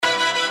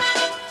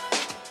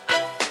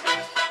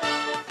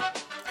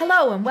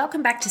Hello and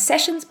welcome back to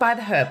Sessions by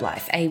the Herb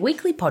Life, a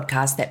weekly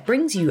podcast that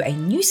brings you a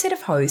new set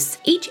of hosts,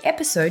 each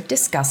episode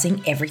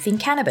discussing everything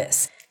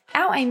cannabis.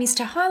 Our aim is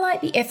to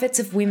highlight the efforts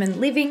of women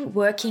living,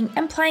 working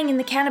and playing in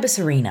the cannabis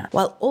arena,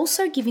 while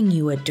also giving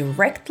you a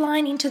direct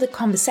line into the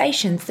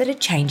conversations that are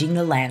changing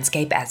the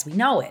landscape as we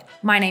know it.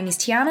 My name is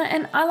Tiana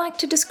and I like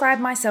to describe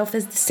myself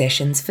as the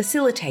sessions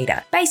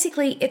facilitator.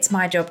 Basically, it's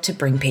my job to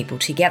bring people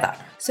together.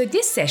 So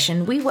this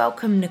session, we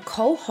welcome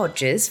Nicole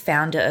Hodges,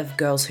 founder of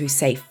Girls Who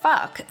Say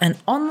Fuck, an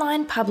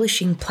online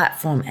publishing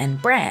platform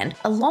and brand,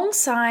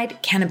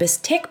 alongside cannabis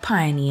tech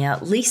pioneer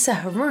Lisa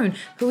Haroon,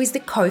 who is the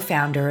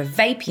co-founder of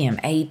Vapium,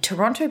 a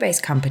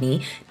Toronto-based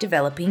company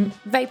developing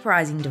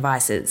vaporizing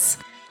devices.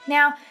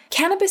 Now,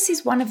 cannabis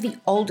is one of the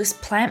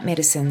oldest plant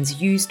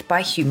medicines used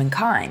by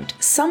humankind.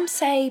 Some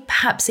say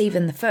perhaps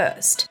even the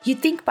first. You'd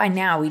think by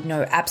now we'd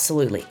know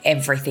absolutely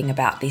everything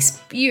about this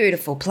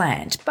beautiful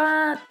plant,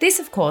 but this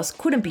of course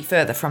couldn't be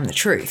further from the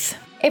truth.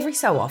 Every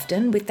so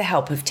often, with the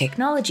help of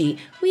technology,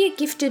 we are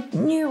gifted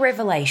new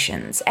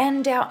revelations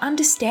and our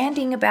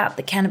understanding about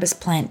the cannabis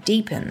plant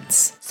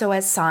deepens. So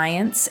as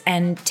science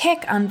and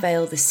tech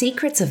unveil the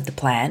secrets of the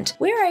plant,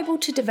 we're able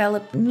to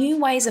develop new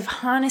ways of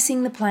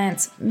harnessing the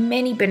plant's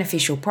many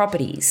beneficial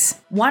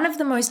properties. One of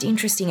the most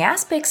interesting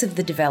aspects of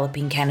the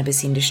developing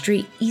cannabis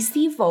industry is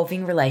the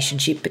evolving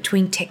relationship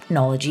between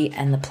technology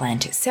and the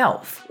plant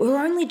itself.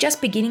 We're only just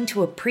beginning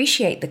to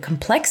appreciate the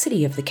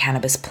complexity of the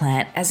cannabis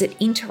plant as it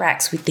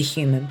interacts with the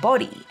human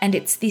body, and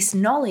it's this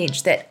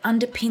knowledge that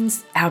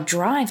underpins our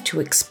drive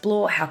to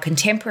explore how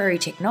contemporary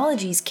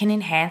technologies can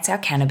enhance our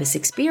cannabis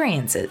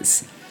experiences.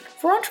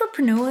 For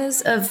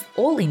entrepreneurs of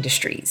all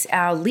industries,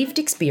 our lived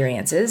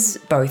experiences,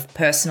 both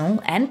personal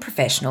and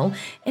professional,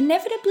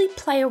 inevitably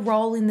play a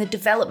role in the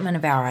development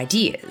of our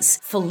ideas.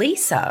 For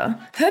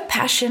Lisa, her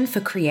passion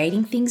for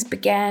creating things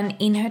began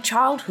in her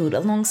childhood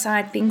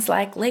alongside things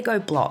like Lego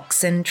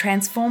blocks and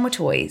Transformer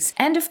toys,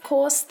 and of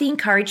course the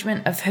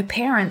encouragement of her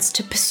parents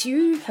to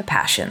pursue her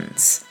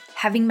passions.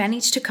 Having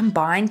managed to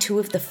combine two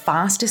of the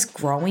fastest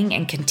growing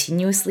and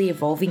continuously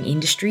evolving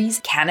industries,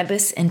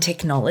 cannabis and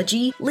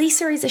technology,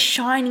 Lisa is a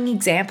shining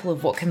example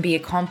of what can be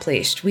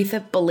accomplished with a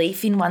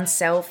belief in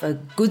oneself, a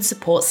good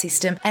support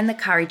system, and the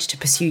courage to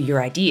pursue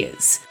your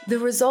ideas. The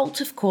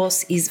result, of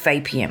course, is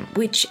Vapium,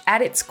 which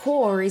at its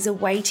core is a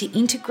way to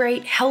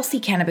integrate healthy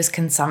cannabis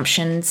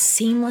consumption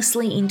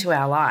seamlessly into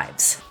our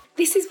lives.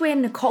 This is where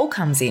Nicole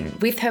comes in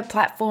with her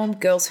platform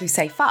Girls Who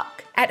Say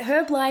Fuck. At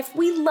Herb Life,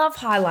 we love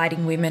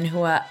highlighting women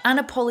who are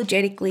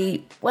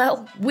unapologetically,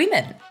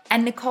 women.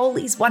 And Nicole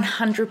is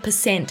 100%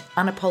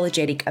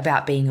 unapologetic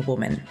about being a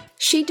woman.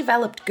 She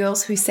developed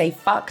Girls Who Say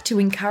Fuck to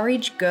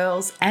encourage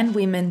girls and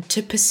women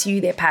to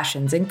pursue their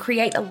passions and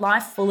create a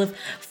life full of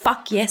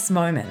fuck yes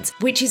moments,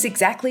 which is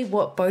exactly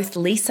what both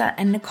Lisa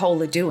and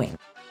Nicole are doing.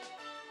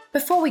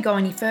 Before we go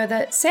any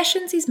further,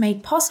 Sessions is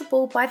made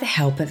possible by the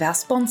help of our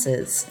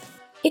sponsors.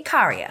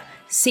 Icaria,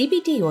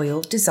 CBD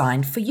oil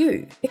designed for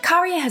you.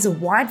 Icaria has a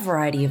wide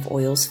variety of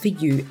oils for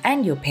you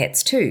and your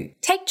pets too.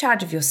 Take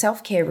charge of your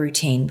self-care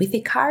routine with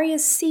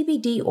Icaria's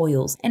CBD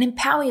oils and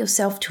empower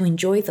yourself to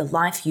enjoy the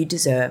life you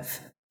deserve.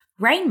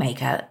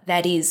 Rainmaker,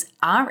 that is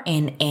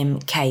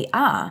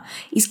RNMKR,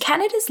 is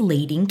Canada's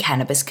leading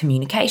cannabis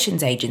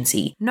communications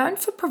agency, known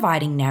for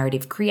providing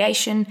narrative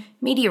creation,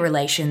 media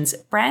relations,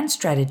 brand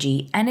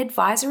strategy, and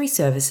advisory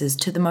services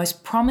to the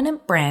most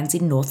prominent brands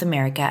in North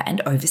America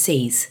and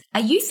overseas.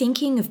 Are you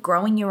thinking of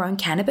growing your own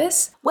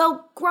cannabis?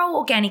 Well, grow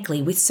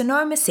organically with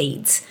Sonoma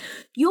Seeds.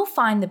 You'll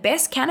find the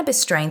best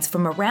cannabis strains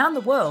from around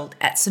the world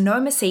at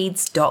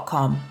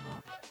sonomaseeds.com.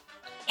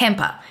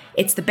 Hemper.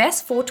 It's the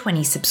best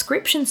 420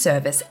 subscription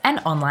service and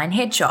online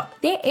head shop.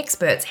 Their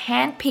experts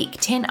hand-pick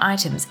 10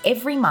 items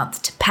every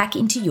month to pack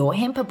into your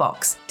Hemper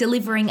box,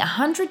 delivering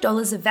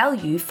 $100 of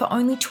value for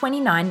only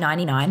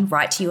 $29.99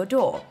 right to your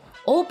door.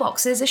 All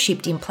boxes are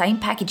shipped in plain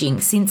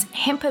packaging since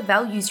Hemper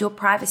values your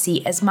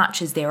privacy as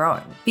much as their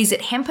own.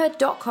 Visit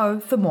hemper.co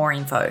for more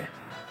info.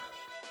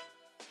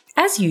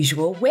 As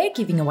usual, we're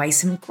giving away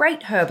some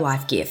great Herb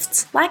Life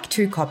gifts, like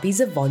 2 copies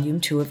of Volume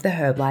 2 of the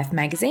Herb Life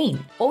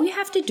magazine. All you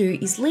have to do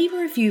is leave a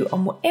review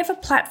on whatever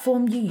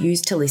platform you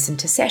use to listen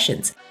to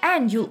Sessions,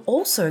 and you'll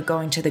also go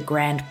into the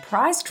grand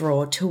prize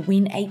draw to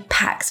win a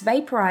PAX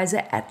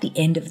vaporizer at the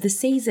end of the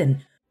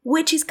season,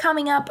 which is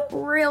coming up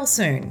real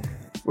soon.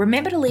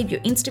 Remember to leave your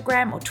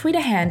Instagram or Twitter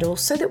handle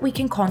so that we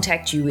can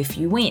contact you if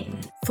you win.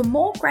 For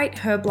more great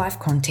Herb Life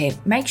content,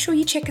 make sure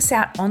you check us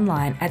out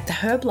online at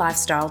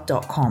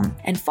theherblifestyle.com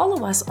and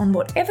follow us on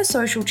whatever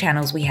social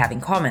channels we have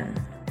in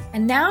common.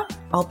 And now,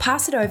 I'll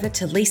pass it over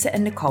to Lisa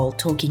and Nicole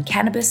talking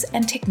cannabis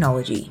and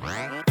technology.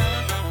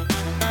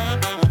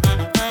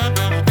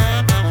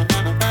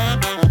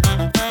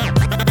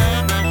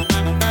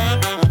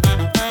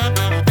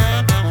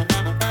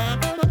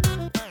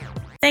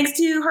 Thanks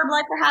to Herb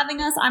Life for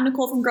having us. I'm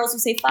Nicole from Girls Who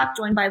Say Fuck,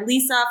 joined by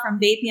Lisa from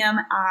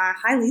Vapium.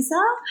 Hi,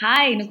 Lisa.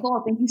 Hi,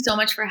 Nicole. Thank you so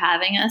much for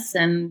having us.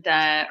 And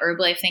Herb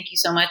Life, thank you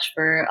so much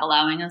for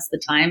allowing us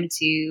the time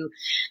to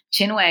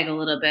chinwag a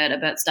little bit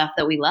about stuff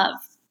that we love,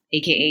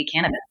 aka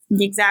cannabis.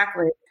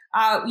 Exactly.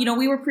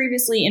 We were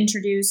previously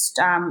introduced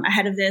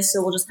ahead of this,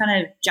 so we'll just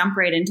kind of jump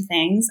right into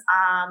things.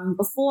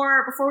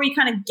 Before we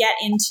kind of get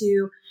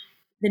into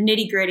the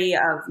nitty gritty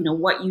of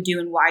what you do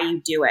and why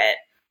you do it,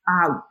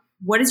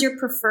 what is your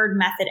preferred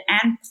method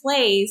and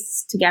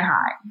place to get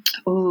high?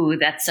 Oh,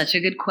 that's such a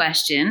good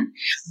question.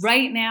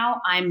 Right now,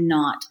 I'm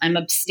not. I'm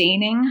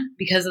abstaining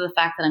because of the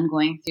fact that I'm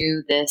going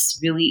through this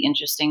really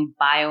interesting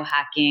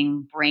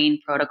biohacking brain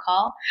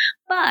protocol.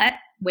 But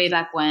way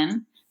back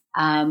when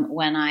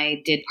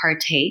I did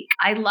partake,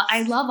 I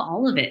love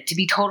all of it. To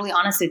be totally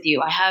honest with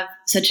you, I have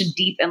such a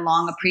deep and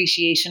long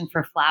appreciation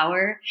for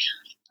flower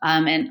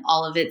and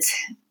all of its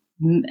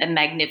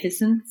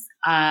magnificence.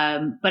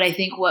 But I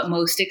think what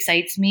most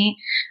excites me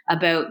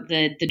about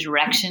the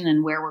direction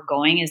and where we're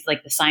going is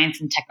like the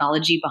science and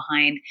technology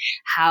behind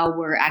how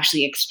we're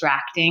actually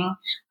extracting.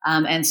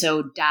 And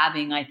so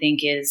dabbing, I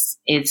think, is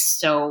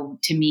so,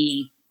 to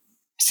me,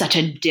 such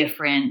a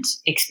different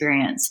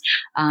experience.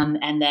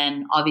 And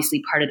then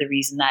obviously part of the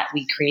reason that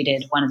we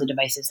created one of the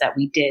devices that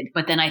we did,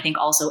 but then I think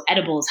also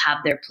edibles have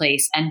their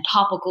place and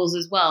topicals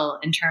as well,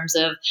 in terms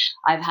of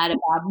I've had a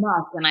bad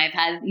month and I've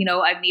had,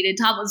 I've needed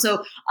topicals.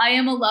 So I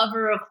am a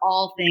lover of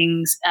all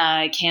things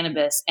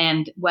cannabis,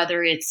 and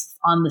whether it's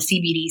on the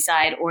CBD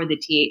side or the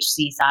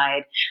THC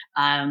side,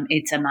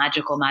 it's a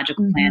magical plant,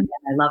 and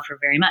I love her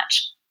very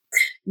much.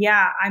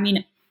 Yeah. I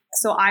mean,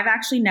 so I've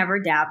actually never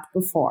dabbed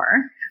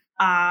before.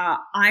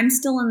 I'm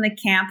still in the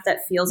camp that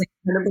feels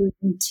incredibly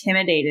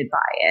intimidated by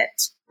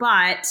it,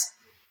 but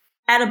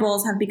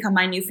edibles have become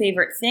my new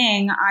favorite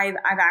thing. I've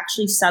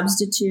actually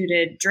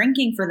substituted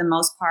drinking for the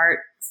most part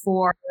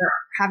for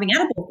having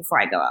edibles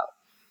before I go out.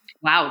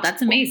 Wow,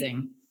 that's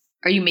amazing.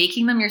 Are you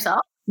making them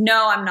yourself?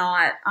 No, I'm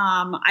not.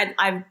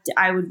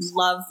 I would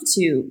love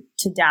to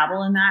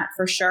dabble in that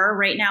for sure.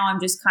 Right now, I'm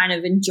just kind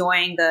of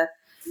enjoying the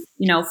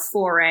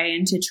foray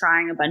into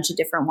trying a bunch of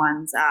different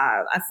ones.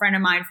 A friend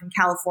of mine from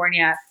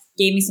California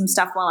gave me some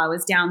stuff while I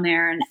was down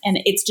there, and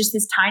it's just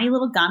this tiny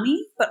little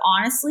gummy. But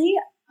honestly,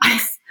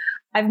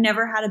 I've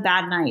never had a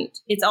bad night.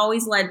 It's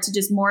always led to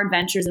just more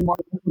adventures and more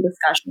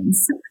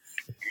discussions.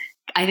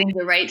 I think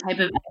the right type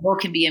of edible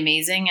can be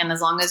amazing, and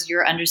as long as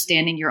you're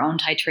understanding your own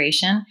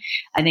titration,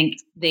 I think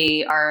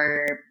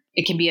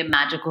it can be a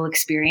magical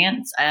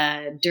experience.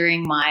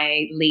 During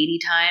my lady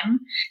time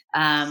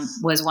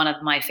was one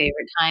of my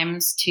favorite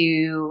times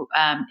to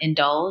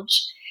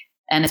indulge,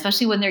 and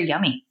especially when they're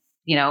yummy,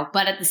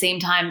 but at the same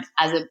time,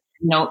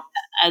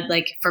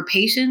 like for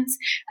patients,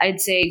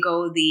 I'd say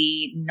go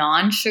the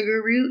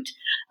non-sugar route.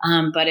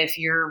 But if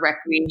you're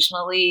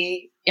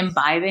recreationally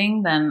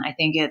imbibing, then I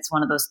think it's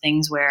one of those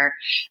things where,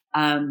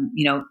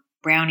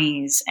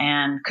 brownies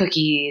and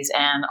cookies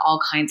and all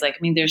kinds,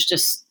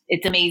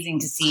 it's amazing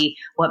to see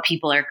what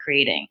people are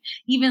creating.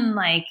 Even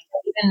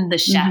the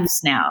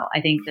chefs now, I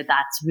think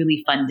that's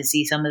really fun to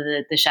see some of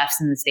the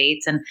chefs in the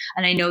States. And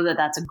I know that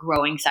that's a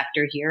growing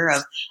sector here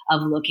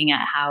of looking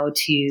at how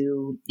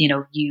to,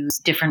 use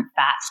different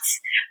fats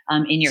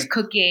in your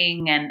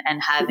cooking and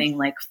having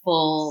like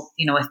full,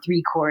 a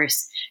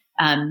 3-course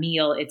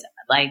meal. It's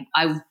like,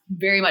 I'm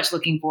very much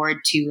looking forward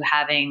to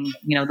having,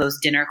 those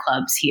dinner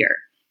clubs here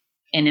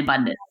in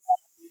abundance.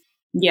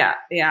 Yeah,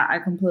 I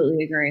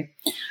completely agree.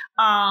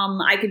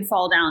 I could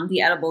fall down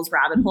the edibles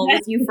rabbit hole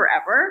with you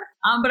forever.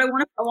 But I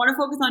want to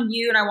focus on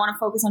you, and I want to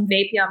focus on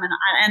Vapium,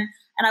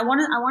 and I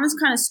want to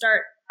kind of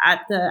start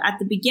at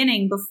the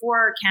beginning,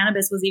 before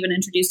cannabis was even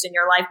introduced in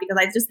your life, because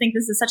I just think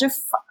this is such a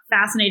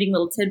fascinating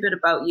little tidbit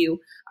about you.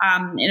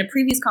 In a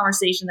previous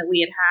conversation that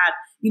we had,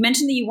 you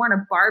mentioned that you weren't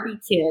a Barbie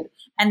kid,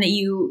 and that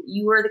you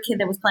were the kid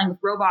that was playing with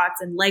robots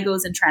and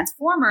Legos and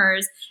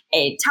Transformers.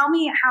 Tell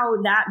me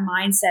how that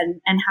mindset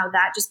and how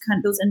that just kind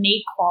of those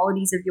innate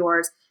qualities of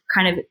yours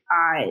kind of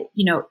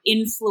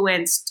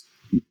influenced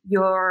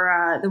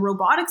your the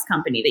robotics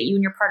company that you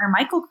and your partner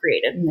Michael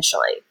created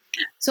initially.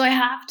 So I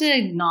have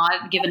to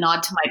give a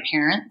nod to my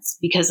parents,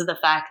 because of the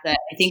fact that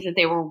I think that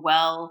they were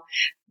well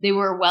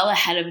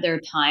ahead of their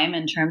time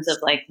in terms of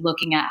like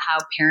looking at how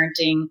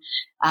parenting,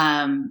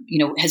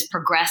 has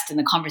progressed in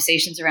the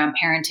conversations around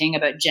parenting,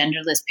 about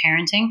genderless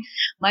parenting.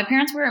 My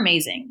parents were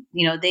amazing.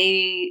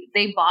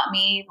 They bought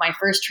me my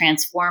first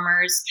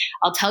Transformers.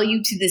 I'll tell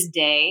you, to this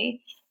day,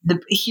 the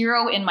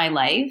hero in my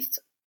life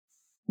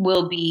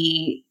will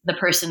be the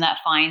person that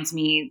finds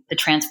me the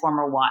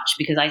Transformer watch,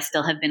 because I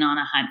still have been on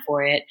a hunt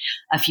for it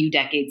a few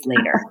decades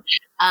later.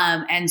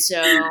 And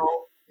so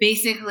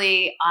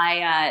basically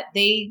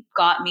they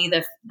got me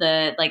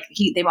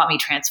they bought me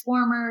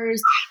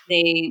Transformers.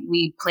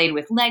 We played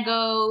with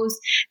Legos.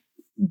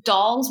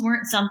 Dolls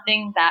weren't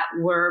something that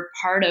were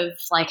part of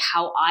like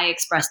how I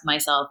expressed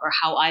myself or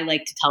how I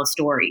like to tell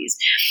stories.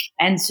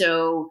 And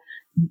so,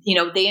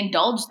 they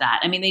indulged that.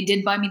 I mean, they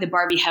did buy me the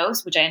Barbie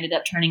house, which I ended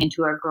up turning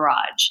into a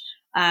garage,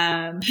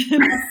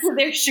 to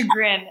their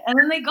chagrin. And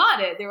then they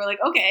got it. They were like,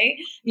 okay,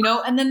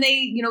 and then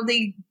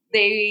we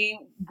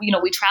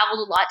traveled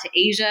a lot to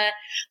Asia.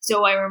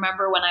 So I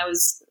remember when I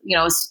was,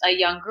 a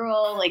young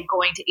girl, like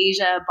going to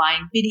Asia,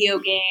 buying video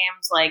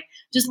games, like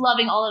just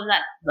loving all of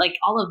that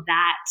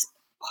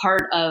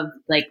part of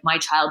like my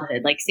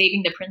childhood, like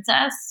Saving the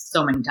Princess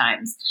so many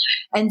times.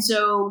 And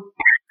so,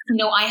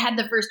 I had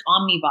the first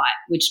Omnibot,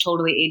 which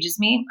totally ages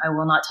me. I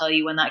will not tell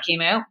you when that came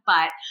out,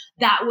 but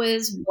that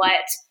was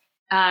what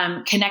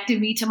connected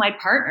me to my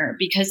partner,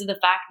 because of the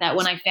fact that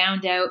when I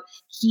found out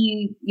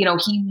he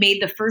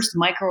made the first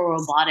micro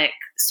robotic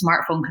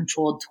smartphone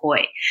controlled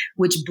toy,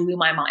 which blew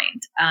my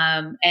mind.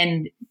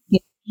 And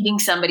meeting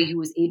somebody who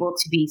was able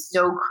to be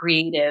so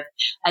creative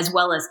as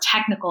well as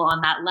technical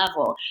on that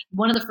level.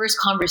 One of the first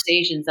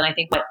conversations, and I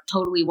think what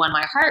totally won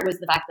my heart, was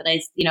the fact that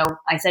I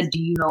said, "Do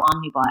you know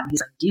Omnibot?" And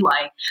he's like, "Do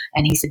I?"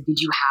 And he said, "Did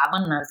you have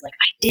one?" And I was like,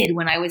 "I did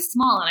when I was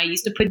small, and I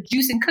used to put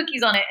juice and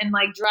cookies on it and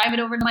like drive it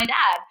over to my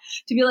dad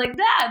to be like,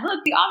 Dad,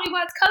 look, the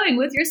Omnibot's coming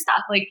with your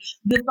stuff." Like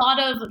the thought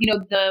of,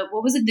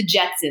 the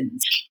Jetsons.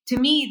 To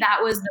me,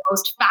 that was the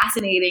most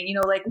fascinating,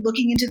 like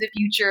looking into the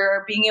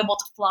future, being able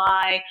to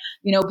fly,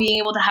 being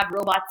able to have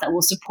robots that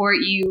will support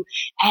you.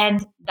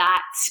 And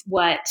that's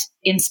what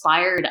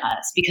inspired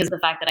us, because of the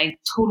fact that I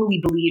totally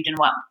believed in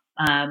what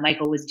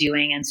Michael was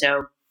doing. And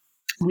so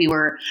we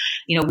were,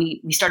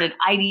 we started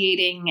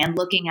ideating and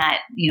looking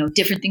at,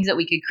 different things that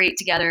we could create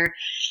together.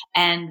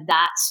 And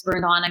that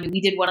spurred on. I mean,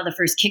 we did one of the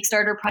first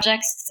Kickstarter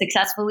projects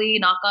successfully,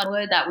 knock on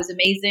wood. That was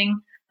amazing.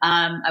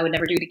 I would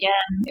never do it again.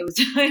 It was,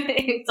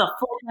 it's a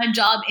full-time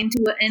job into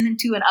and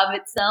of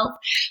itself.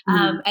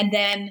 And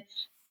then,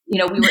 we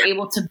were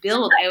able to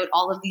build out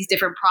all of these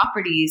different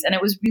properties, and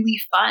it was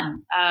really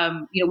fun.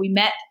 We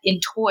met in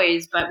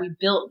toys, but we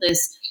built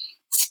this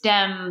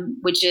STEM,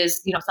 which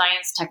is,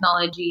 science,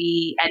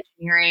 technology,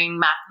 engineering,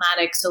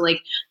 mathematics. So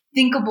like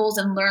thinkables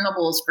and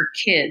learnables for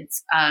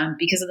kids,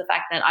 because of the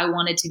fact that I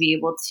wanted to be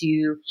able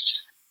to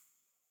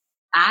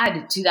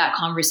add to that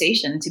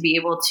conversation, to be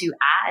able to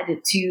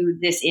add to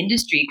this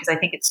industry, because I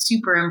think it's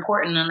super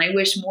important. And I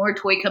wish more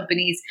toy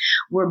companies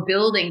were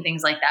building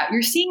things like that.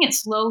 You're seeing it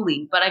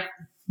slowly, but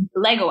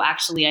Lego,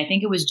 actually, I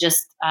think it was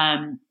just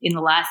in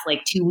the last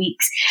 2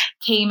 weeks,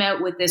 came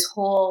out with this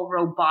whole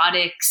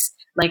robotics,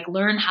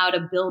 learn how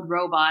to build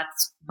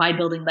robots by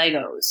building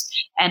Legos.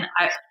 And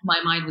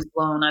my mind was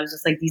blown. I was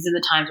just like, these are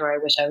the times where I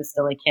wish I was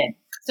still a kid.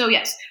 So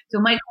yes,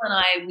 so Michael and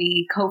I,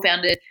 we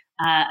co-founded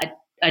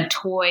a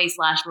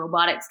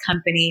toy/robotics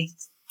company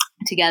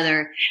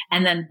together.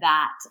 And then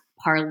that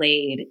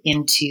parlayed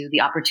into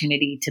the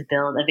opportunity to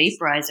build a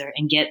vaporizer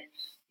and get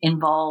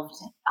involved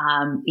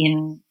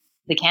in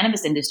the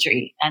cannabis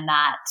industry. And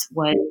that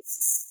was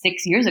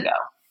 6 years ago.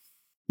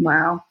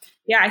 Wow.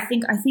 Yeah, I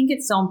think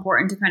it's so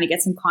important to kind of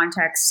get some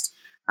context,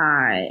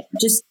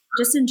 just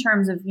in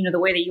terms of, the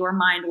way that your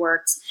mind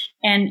works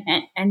and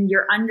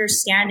your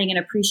understanding and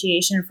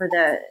appreciation for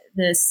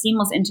the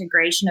seamless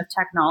integration of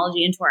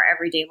technology into our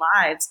everyday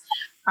lives.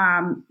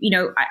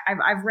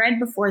 I've read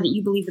before that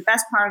you believe the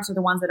best products are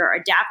the ones that are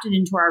adapted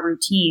into our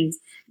routines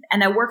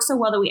and that work so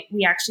well that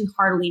we actually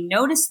hardly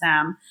notice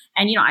them.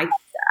 And,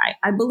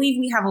 I believe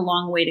we have a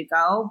long way to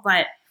go,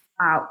 but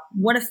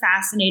what a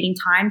fascinating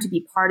time to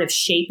be part of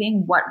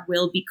shaping what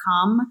will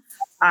become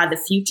the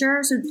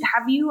future. So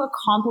have you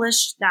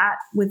accomplished that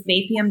with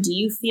Vapium? Do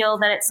you feel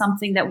that it's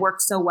something that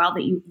works so well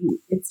that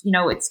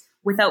it's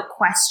without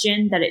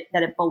question that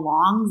it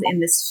belongs in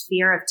the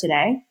sphere of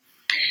today?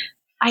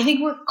 I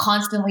think we're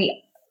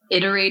constantly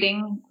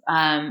iterating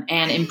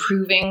and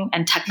improving,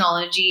 and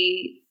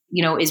technology,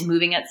 is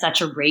moving at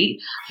such a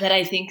rate that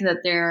I think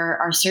that there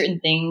are certain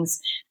things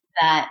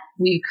that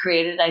we've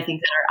created, I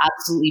think, that are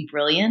absolutely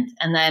brilliant.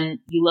 And then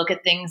you look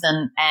at things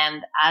and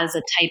as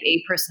a type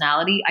A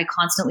personality, I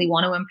constantly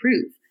want to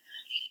improve.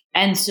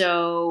 And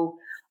so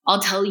I'll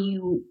tell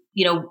you,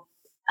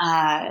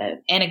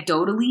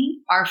 anecdotally,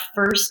 our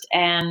first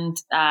and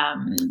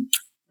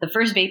the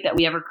first vape that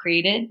we ever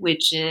created,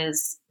 which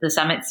is the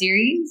Summit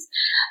series,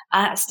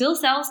 still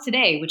sells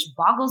today, which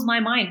boggles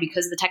my mind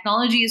because the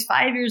technology is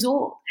 5 years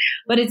old,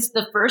 but it's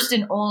the first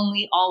and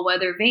only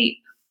all-weather vape.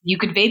 You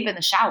could vape in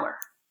the shower.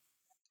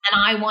 And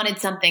I wanted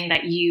something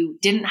that you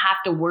didn't have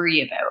to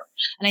worry about.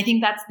 And I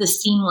think that's the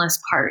seamless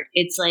part.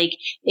 It's like,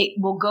 it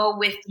will go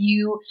with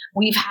you.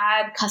 We've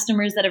had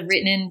customers that have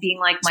written in being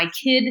like, my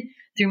kid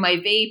threw my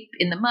vape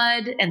in the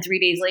mud and 3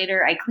 days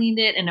later I cleaned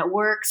it and it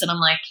works. And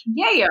I'm like,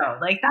 yayo,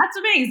 that's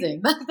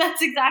amazing.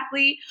 That's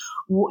exactly,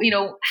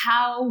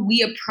 how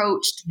we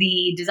approached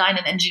the design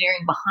and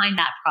engineering behind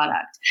that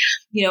product,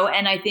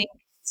 and I think,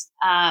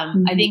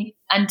 I think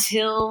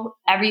until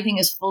everything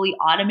is fully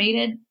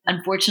automated,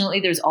 unfortunately,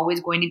 there's always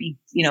going to be,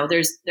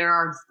 there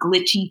are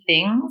glitchy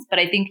things, but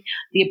I think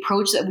the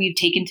approach that we've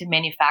taken to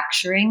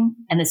manufacturing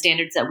and the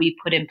standards that we've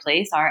put in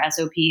place, our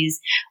SOPs,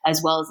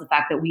 as well as the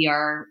fact that we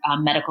are a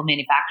medical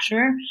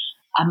manufacturer,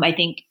 I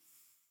think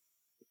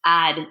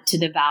add to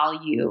the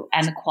value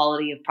and the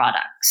quality of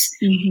products.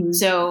 Mm-hmm.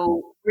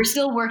 So we're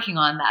still working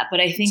on that, but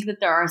I think that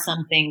there are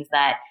some things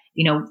that,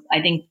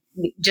 I think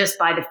just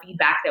by the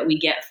feedback that we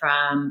get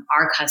from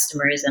our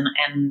customers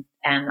and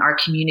our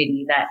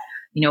community that,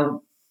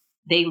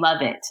 they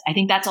love it. I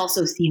think that's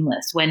also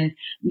seamless when,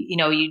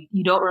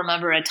 you don't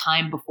remember a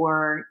time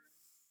before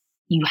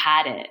you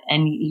had it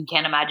and you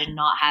can't imagine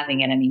not having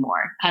it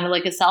anymore. Kind of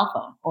like a cell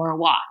phone or a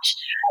watch.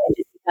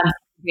 becomes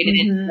integrated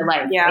into your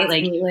life. Yeah, right?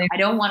 Like, absolutely. I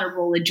don't want to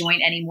roll a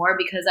joint anymore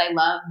because I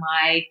love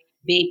my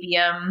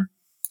Vapium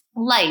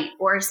Light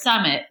or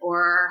Summit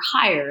or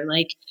higher.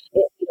 Like,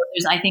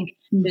 I think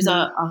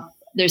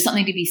there's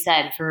something to be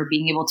said for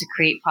being able to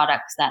create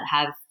products that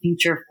have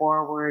future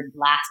forward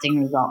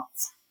lasting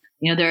results.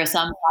 There are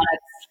some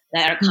products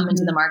that are coming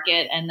to the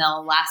market and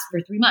they'll last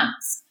for 3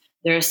 months.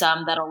 There are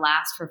some that'll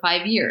last for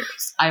 5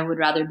 years. I would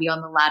rather be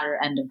on the latter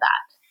end of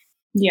that.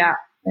 Yeah.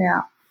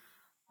 Yeah.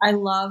 I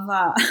love,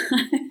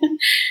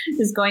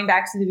 just going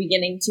back to the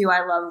beginning too.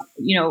 I love,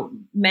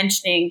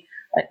 mentioning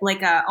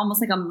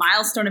almost like a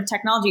milestone of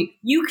technology.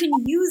 You can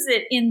use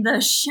it in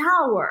the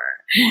shower.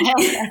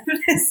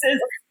 This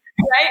is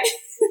right.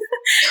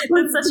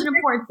 That's such an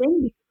important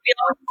thing.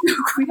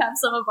 We have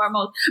some of our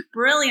most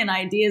brilliant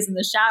ideas in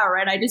the shower,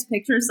 right? I just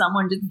picture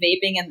someone just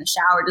vaping in the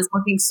shower, just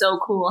looking so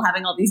cool,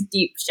 having all these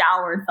deep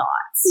shower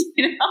thoughts,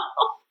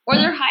 Or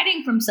they're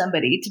hiding from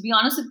somebody. To be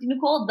honest with you,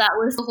 Nicole, that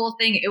was the whole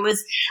thing.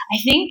 I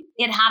think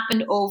it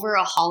happened over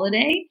a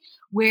holiday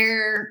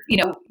where,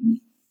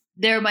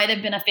 there might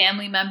have been a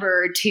family member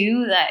or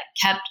two that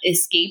kept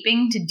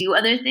escaping to do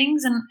other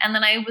things. And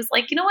then I was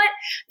like, you know what?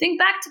 Think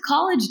back to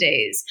college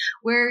days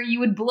where you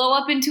would blow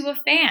up into a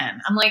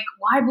fan. I'm like,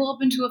 why blow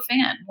up into a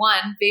fan?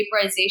 One,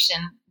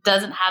 vaporization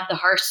doesn't have the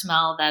harsh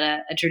smell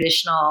that a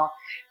traditional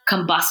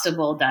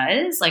combustible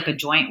does, like a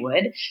joint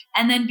would.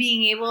 And then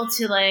being able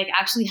to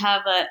actually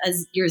have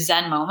your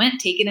Zen moment,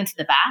 take it into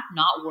the bath,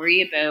 not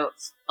worry about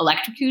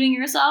electrocuting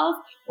yourself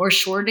or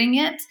shorting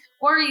it.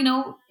 Or,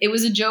 it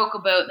was a joke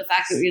about the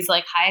fact that it was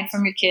like, hide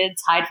from your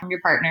kids, hide from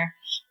your partner,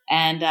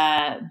 and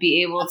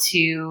be able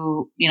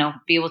to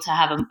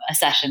have a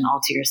session all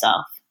to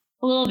yourself.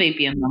 A little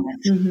Vapium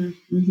moment.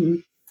 Mm-hmm, mm-hmm.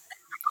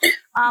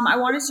 I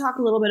wanted to talk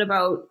a little bit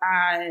about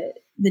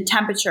the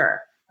temperature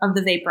of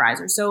the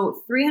vaporizer.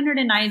 So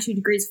 392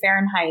 degrees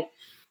Fahrenheit.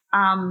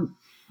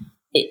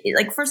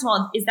 First of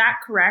all, is that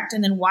correct?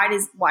 And then why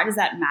does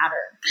that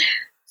matter?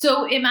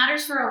 So it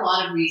matters for a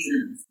lot of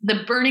reasons.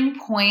 The burning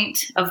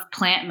point of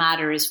plant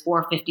matter is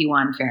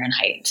 451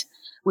 Fahrenheit,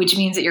 which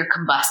means that you're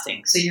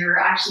combusting. So you're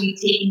actually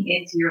taking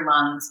into your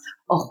lungs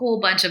a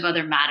whole bunch of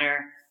other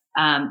matter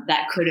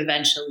that could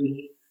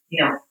eventually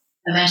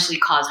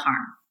cause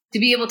harm. To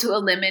be able to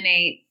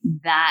eliminate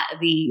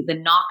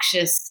the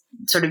noxious,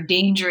 sort of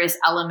dangerous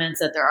elements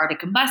that there are to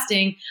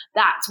combusting,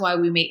 that's why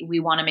we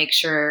want to make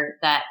sure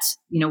that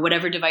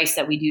whatever device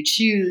that we do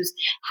choose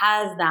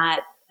has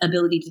that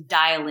ability to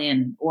dial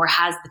in or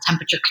has the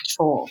temperature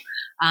control.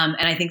 And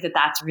I think that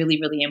that's really,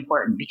 really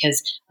important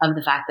because of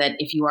the fact that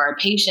if you are a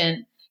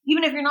patient,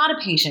 even if you're not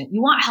a patient,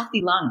 you want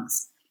healthy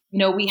lungs.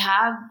 We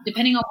have,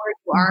 depending on where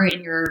you are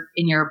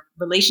in your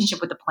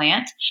relationship with the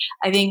plant,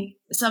 I think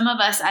some of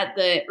us at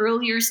the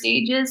earlier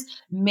stages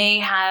may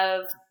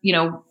have,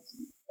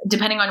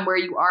 depending on where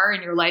you are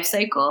in your life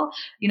cycle,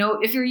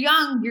 if you're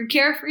young, you're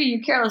carefree,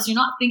 you're careless, you're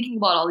not thinking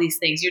about all these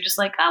things. You're just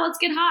like, let's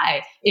get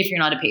high if you're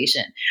not a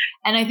patient.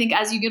 And I think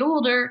as you get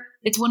older,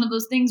 it's one of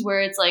those things where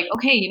it's like,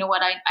 okay, you know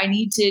what? I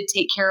need to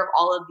take care of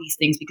all of these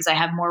things because I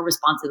have more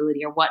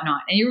responsibility or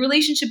whatnot. And your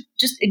relationship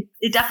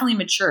it definitely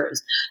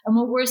matures. And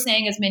what we're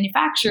saying as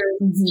manufacturers,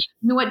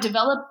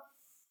 develop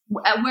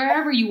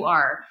wherever you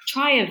are,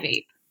 try a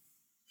vape.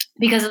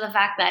 Because of the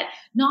fact that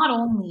not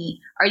only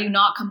are you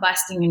not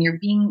combusting and you're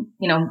being,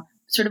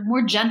 sort of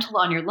more gentle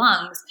on your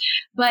lungs,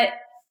 but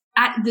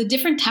at the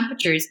different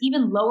temperatures,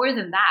 even lower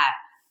than that,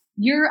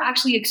 you're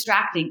actually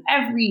extracting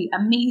every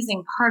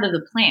amazing part of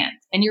the plant.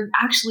 And you're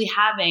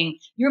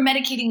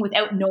medicating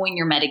without knowing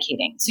you're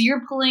medicating. So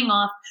you're pulling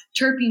off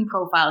terpene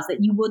profiles that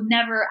you would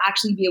never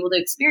actually be able to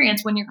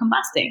experience when you're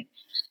combusting.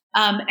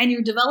 And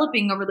you're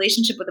developing a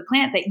relationship with the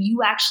plant that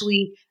you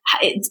actually,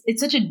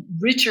 it's such a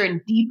richer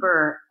and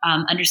deeper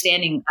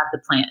understanding of the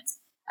plant,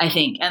 I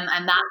think. And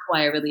that's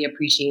why I really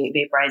appreciate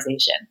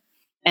vaporization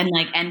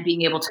and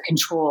being able to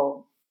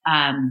control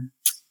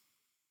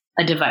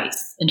a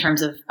device in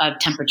terms of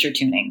temperature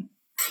tuning.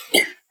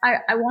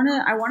 I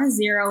want to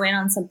zero in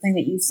on something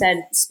that you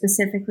said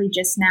specifically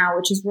just now,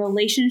 which is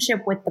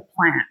relationship with the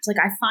plant.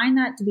 I find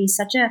that to be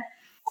such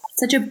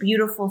a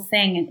beautiful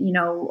thing. And,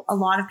 a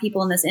lot of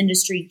people in this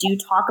industry do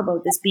talk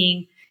about this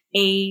being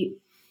a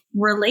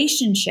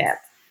relationship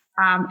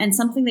and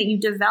something that you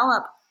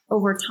develop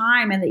over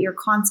time and that you're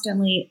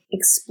constantly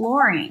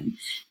exploring.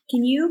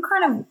 Can you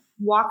kind of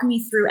walk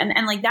me through, and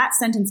that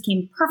sentence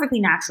came perfectly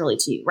naturally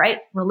to you, right?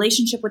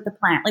 Relationship with the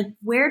plant.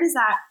 Where does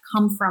that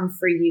come from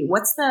for you?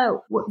 What's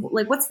the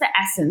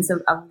essence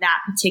of that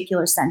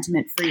particular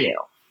sentiment for you?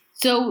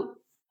 So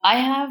I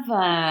have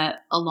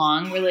a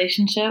long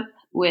relationship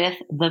with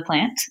the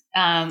plant.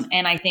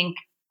 And I think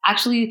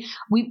actually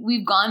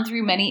we've gone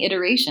through many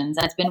iterations.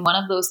 And it's been one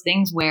of those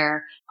things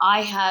where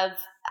I've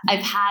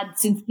had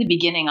since the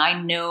beginning, I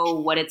know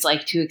what it's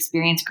like to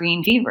experience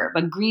green fever,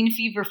 but green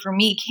fever for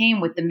me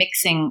came with the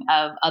mixing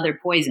of other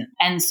poison.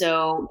 And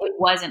so it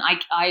wasn't,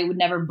 I would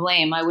never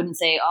blame. I wouldn't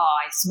say,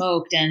 I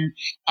smoked and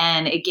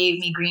it gave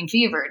me green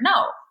fever.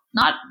 No,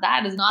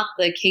 that is not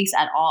the case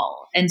at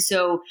all. And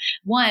so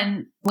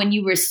when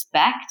you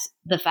respect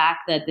the fact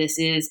that this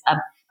is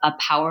a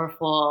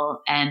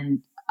powerful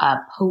and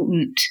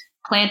potent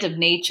plant of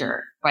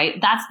nature, right?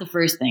 That's the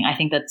first thing I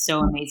think that's so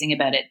amazing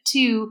about it.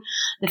 Two,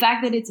 the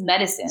fact that it's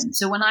medicine.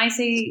 So when I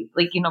say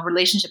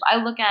relationship, I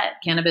look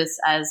at cannabis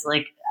as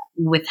like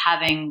with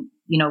having,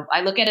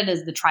 I look at it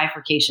as the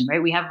trifurcation,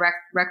 right? We have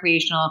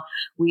recreational,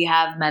 we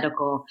have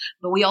medical,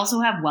 but we also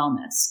have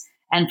wellness.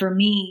 And for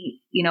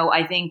me,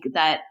 I think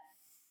that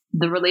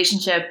the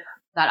relationship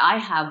that I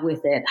have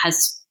with it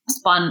has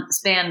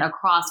spanned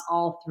across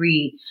all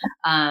three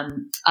of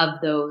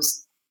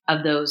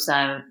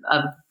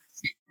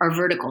our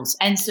verticals.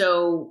 And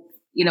so,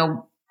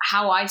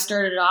 how I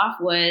started off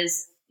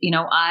was,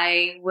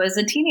 I was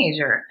a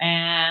teenager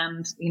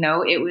and,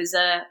 it was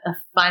a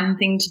fun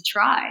thing to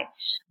try,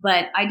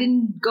 but I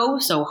didn't go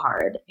so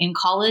hard. In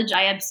college,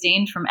 I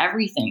abstained from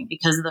everything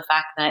because of the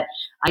fact that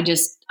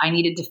I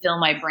needed to fill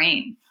my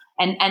brain.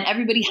 And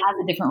everybody has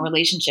a different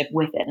relationship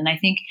with it. And I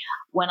think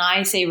when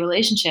I say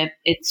relationship,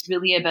 it's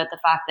really about the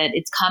fact that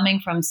it's coming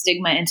from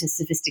stigma into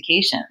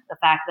sophistication. The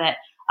fact that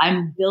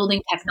I'm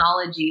building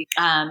technology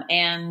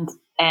and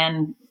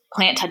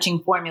plant touching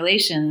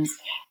formulations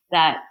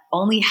that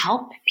only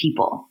help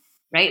people,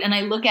 right? And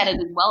I look at it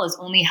as well as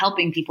only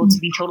helping people. To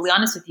be totally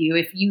honest with you,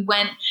 if you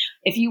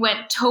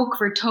went toke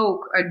for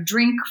toke, or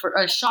drink for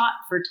a shot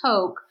for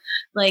toke,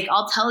 like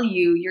I'll tell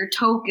you, your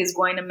toke is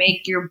going to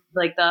make your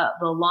the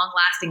long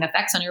lasting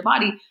effects on your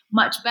body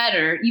much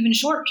better, even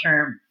short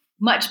term,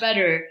 much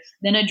better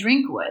than a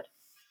drink would.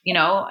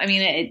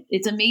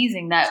 It's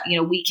amazing that,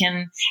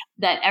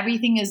 that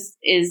everything is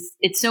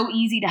it's so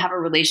easy to have a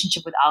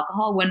relationship with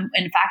alcohol when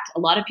in fact, a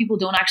lot of people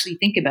don't actually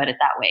think about it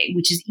that way,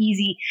 which is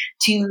easy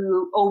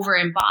to over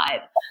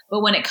imbibe.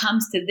 But when it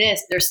comes to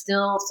this, there's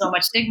still so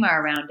much stigma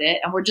around it.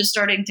 And we're just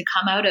starting to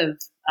come out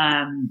of,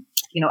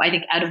 I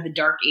think out of the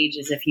dark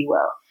ages, if you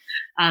will.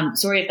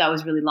 Sorry if that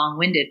was really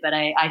long-winded, but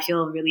I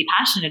feel really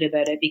passionate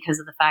about it because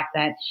of the fact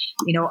that,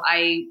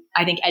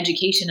 I think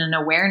education and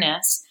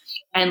awareness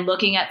and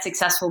looking at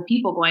successful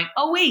people going,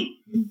 oh, wait,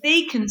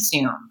 they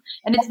consume.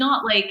 And it's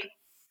not like,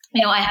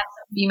 I have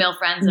some female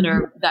friends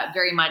that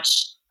very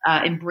much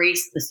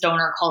embrace the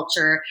stoner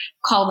culture,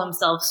 call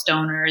themselves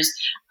stoners.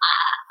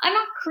 I'm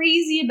not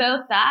crazy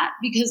about that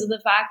because of the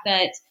fact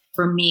that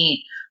for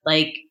me,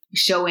 like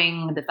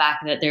showing the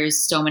fact that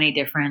there's so many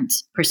different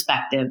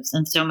perspectives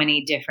and so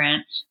many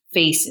different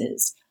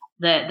faces,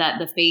 that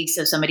the face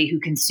of somebody who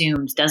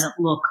consumes doesn't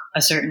look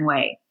a certain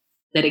way,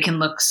 that it can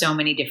look so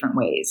many different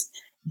ways.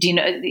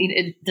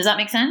 Does that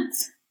make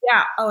sense?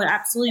 Yeah. Oh, it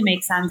absolutely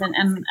makes sense.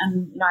 And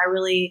I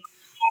really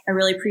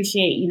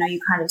appreciate, you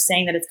kind of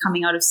saying that it's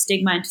coming out of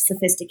stigma into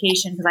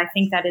sophistication, because I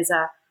think that is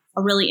a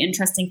really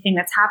interesting thing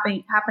that's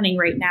happening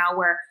right now,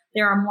 where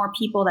there are more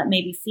people that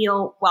maybe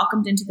feel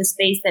welcomed into the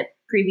space that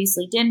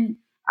previously didn't,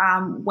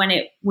 when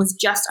it was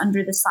just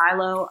under the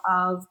silo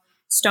of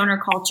stoner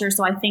culture.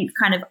 So I think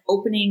kind of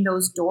opening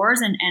those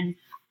doors and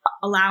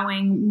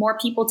allowing more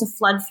people to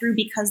flood through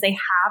because they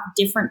have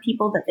different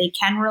people that they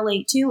can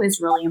relate to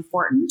is really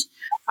important.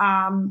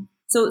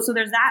 So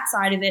there's that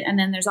side of it. And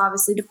then there's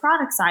obviously the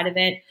product side of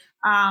it.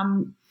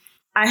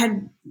 I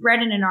had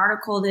read in an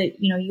article that,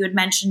 you had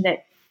mentioned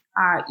that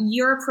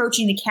you're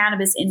approaching the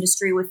cannabis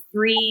industry with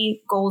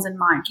 3 goals in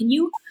mind. Can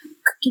you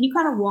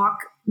kind of walk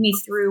me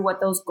through what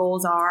those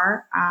goals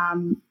are?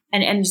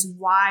 And just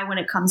why, when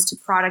it comes to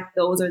product,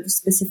 those are the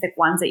specific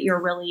ones that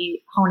you're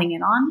really honing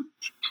in on?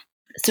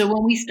 So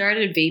when we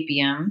started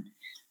Vapium,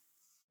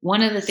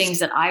 one of the things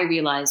that I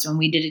realized when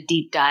we did a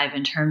deep dive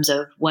in terms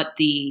of what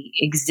the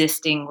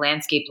existing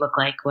landscape looked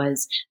like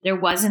was there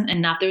wasn't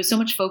enough. There was so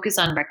much focus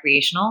on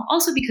recreational,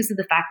 also because of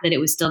the fact that it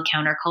was still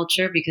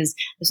counterculture, because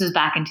this was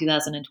back in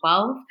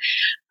 2012.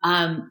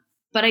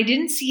 But I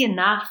didn't see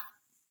enough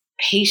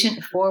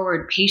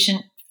patient-forward,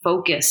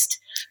 patient-focused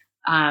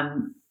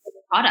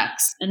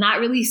products. And that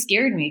really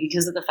scared me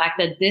because of the fact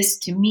that this,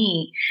 to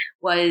me,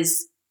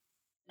 was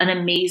an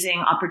amazing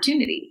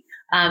opportunity,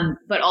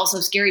 but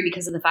also scary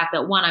because of the fact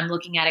that, one, I'm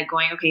looking at it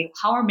going, okay,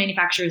 how are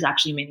manufacturers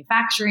actually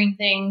manufacturing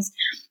things?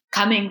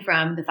 Coming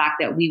from the fact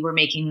that we were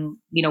making,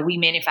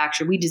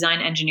 we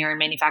designed, engineer, and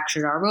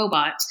manufactured our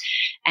robots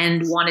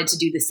and wanted to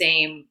do the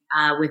same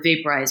with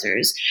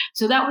vaporizers.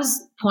 So that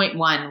was point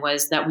one,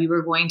 was that we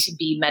were going to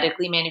be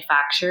medically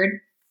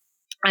manufactured.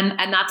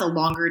 And that's a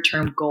longer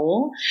term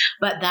goal,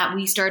 but that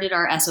we started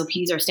our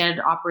SOPs, our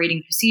standard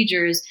operating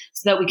procedures,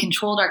 so that we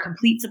controlled our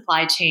complete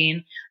supply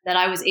chain, that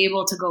I was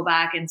able to go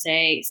back and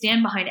say,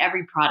 stand behind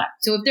every product.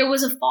 So if there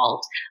was a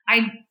fault,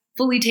 I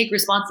fully take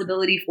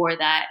responsibility for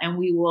that. And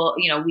we will,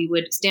 we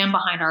would stand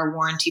behind our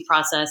warranty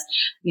process.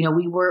 We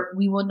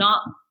will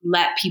not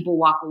let people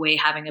walk away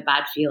having a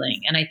bad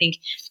feeling. And I think,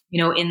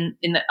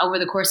 over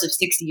the course of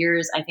 6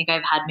 years, I think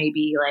I've had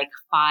maybe like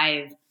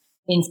 5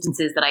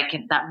 instances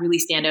that really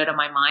stand out in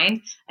my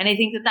mind. And I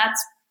think that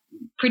that's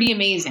pretty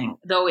amazing,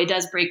 though it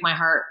does break my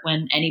heart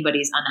when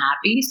anybody's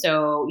unhappy.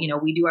 So,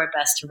 we do our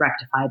best to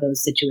rectify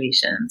those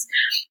situations.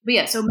 But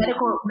yeah, so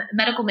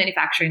medical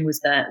manufacturing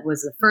was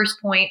the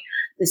first point.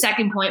 The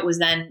second point was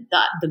then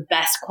the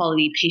best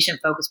quality patient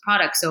focused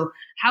products. So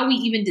how we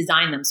even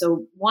design them.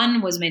 So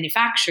one was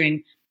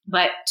manufacturing,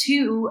 But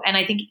two, and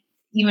I think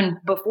even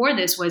before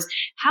this, was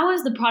how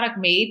is the product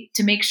made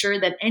to make sure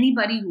that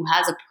anybody who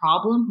has a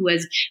problem, who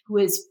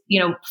is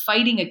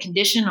fighting a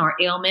condition or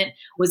ailment,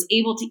 was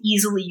able to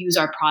easily use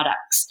our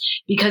products,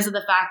 because of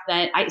the fact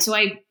that I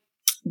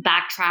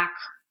backtrack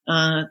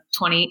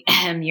 20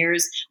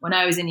 years when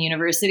I was in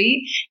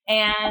university,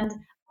 and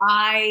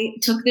I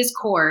took this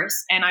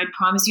course, and I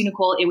promise you,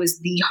 Nicole, it was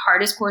the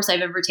hardest course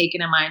I've ever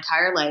taken in my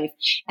entire life.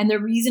 And the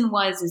reason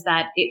is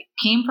that it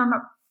came from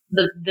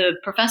the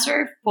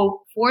professor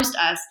forced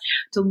us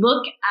to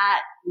look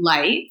at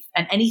life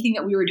and anything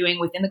that we were doing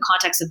within the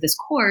context of this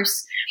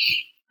course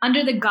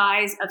under the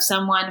guise of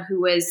someone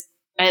who was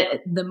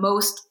the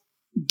most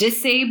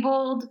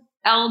disabled,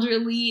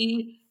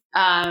 elderly,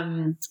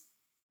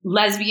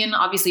 lesbian,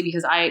 obviously,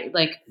 because I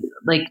like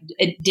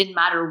it didn't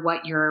matter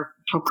what your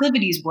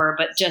proclivities were,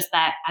 but just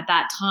that at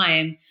that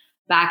time,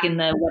 back in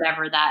the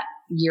whatever that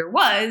year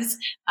was,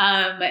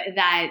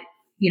 that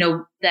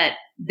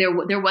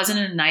there wasn't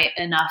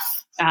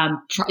enough,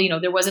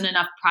 there wasn't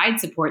enough pride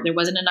support. There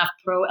wasn't enough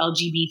pro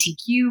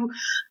LGBTQ.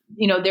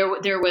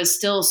 There was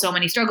still so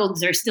many struggles.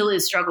 There still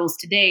is struggles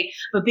today.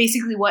 But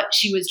basically what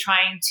she was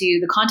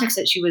the context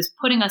that she was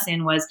putting us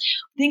in was,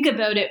 think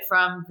about it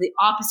from the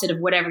opposite of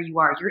whatever you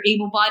are. You're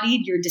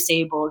able-bodied, you're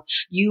disabled.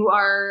 You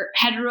are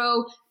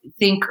hetero,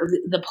 think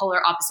the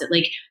polar opposite.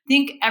 Like,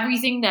 think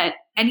anything that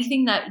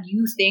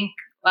you think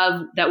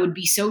of that would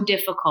be so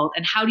difficult,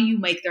 and how do you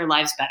make their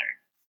lives better?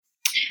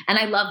 And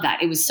I love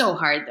that. It was so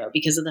hard though,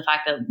 because of the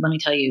fact that, let me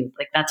tell you,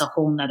 like, that's a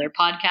whole nother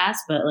podcast,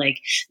 but like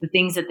the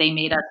things that they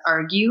made us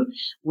argue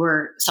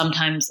were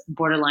sometimes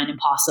borderline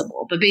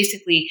impossible, but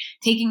basically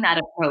taking that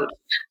approach.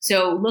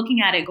 So looking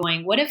at it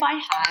going, what if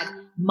I had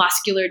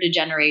muscular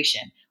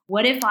degeneration?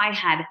 What if I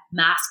had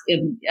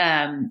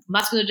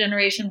muscular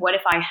degeneration? What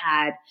if I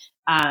had,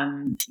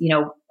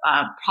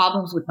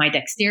 problems with my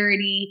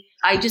dexterity?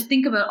 I just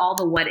think about all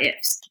the what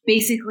ifs.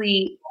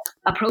 Basically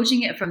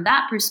approaching it from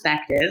that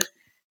perspective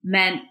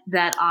meant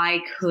that I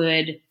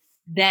could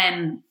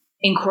then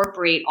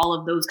incorporate all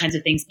of those kinds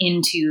of things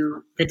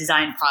into the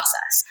design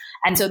process.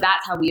 And so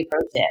that's how we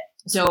approached it.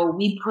 So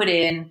we put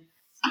in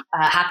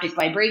haptic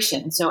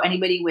vibration. So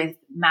anybody with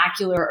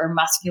macular or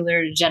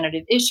muscular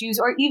degenerative issues,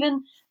 or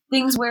even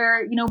things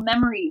where,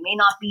 memory may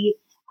not be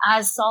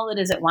as solid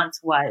as it once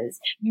was,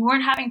 you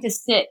weren't having to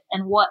sit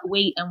and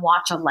wait and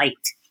watch a light,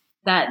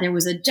 that there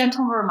was a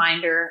gentle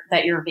reminder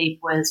that your vape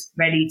was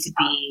ready to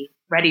be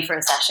ready for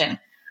a session.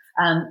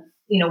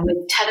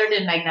 With tethered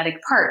and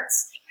magnetic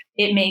parts,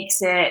 it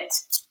makes it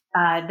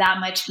that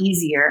much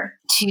easier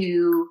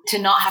to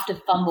not have to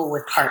fumble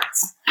with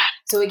parts.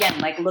 So again,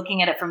 like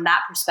looking at it from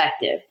that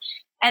perspective.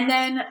 And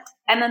then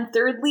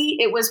thirdly,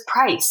 it was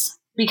price,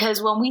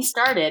 because when we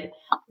started,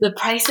 the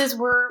prices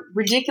were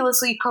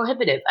ridiculously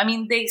prohibitive. I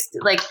mean,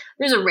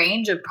 there's a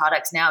range of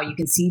products now. You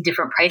can see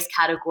different price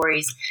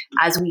categories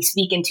as we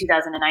speak in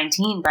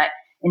 2019, but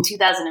in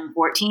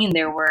 2014,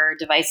 there were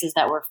devices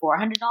that were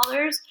 $400,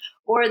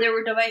 or there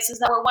were devices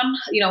that were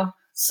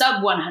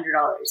sub $100.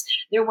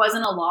 There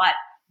wasn't a lot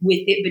with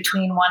it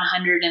between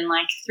 100 and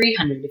like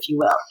 300, if you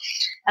will.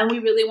 And we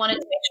really wanted to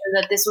make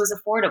sure that this was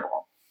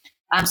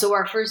affordable. So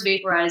our first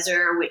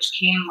vaporizer, which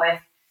came with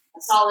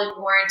a solid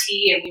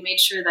warranty, and we made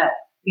sure that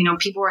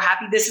people were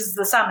happy. This is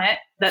the Summit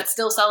that's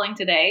still selling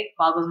today.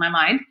 Boggles my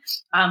mind.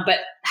 But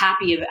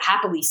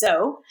happily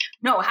so.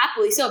 No,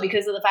 happily so,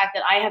 because of the fact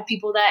that I have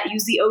people that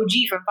use the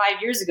OG from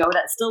 5 years ago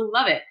that still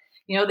love it.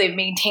 They've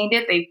maintained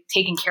it. They've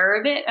taken care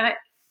of it. And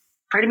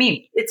pardon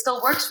me, it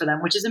still works for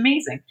them, which is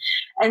amazing.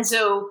 And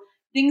so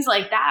things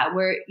like that,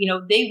 where,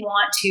 they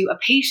want to, a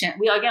patient,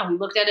 we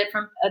looked at it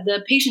from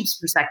the patient's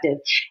perspective,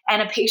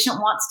 and a patient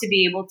wants to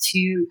be able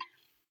to,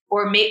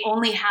 or may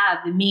only have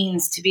the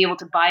means to be able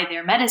to buy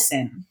their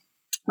medicine,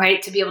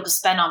 right? To be able to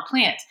spend on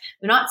plants.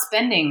 They're not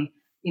spending,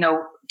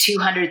 $200,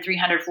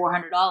 $300,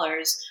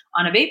 $400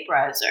 on a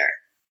vaporizer.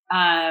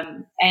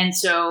 And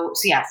so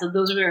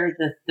those were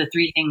the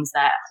three things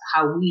that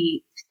how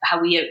we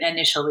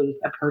initially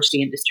approached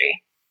the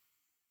industry.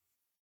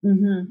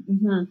 Mm-hmm,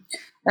 mm-hmm.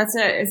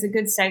 It's a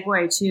good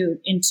segue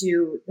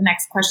into the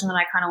next question that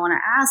I kind of want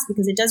to ask,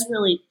 because it does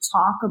really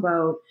talk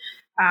about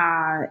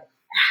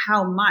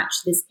how much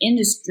this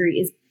industry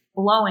is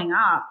blowing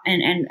up,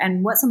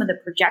 and what some of the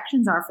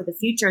projections are for the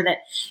future. That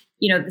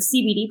the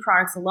CBD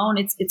products alone,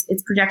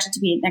 it's projected to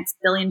be a next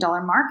 $1 billion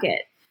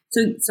market.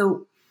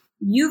 So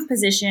you've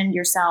positioned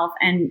yourself,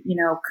 and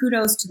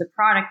kudos to the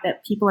product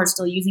that people are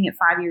still using it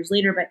 5 years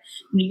later. But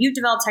you've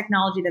developed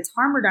technology that's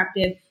harm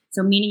reductive,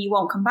 so meaning you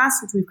won't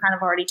combust, which we've kind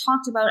of already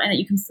talked about, and that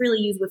you can freely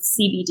use with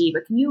CBD.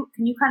 But can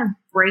you kind of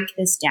break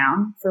this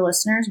down for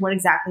listeners? What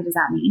exactly does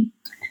that mean?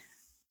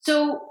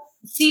 So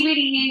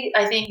CBD,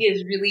 I think,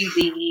 is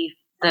really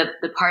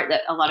the part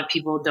that a lot of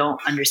people don't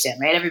understand,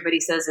 right?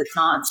 Everybody says it's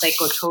not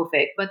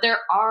psychotropic, but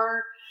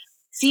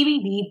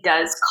CBD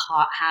does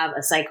have a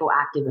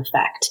psychoactive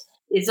effect.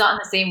 It's not in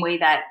the same way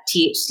that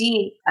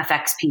THC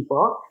affects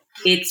people.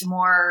 It's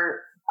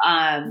more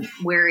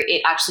where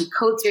it actually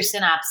coats your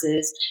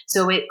synapses.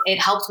 So it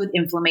helps with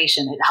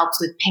inflammation. It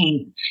helps with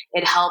pain.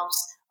 It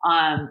helps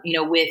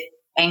with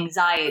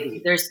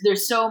anxiety.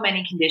 There's so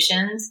many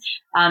conditions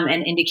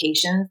and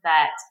indications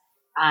that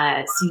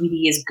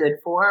CBD is good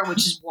for,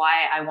 which is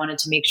why I wanted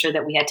to make sure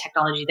that we had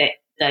technology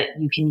that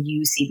you can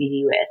use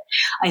CBD with.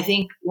 I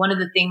think one of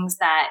the things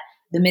that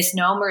the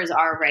misnomers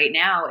are right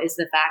now is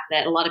the fact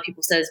that a lot of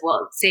people say,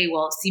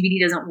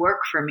 CBD doesn't work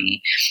for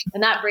me.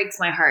 And that breaks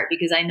my heart,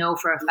 because I know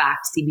for a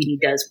fact CBD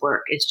does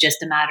work. It's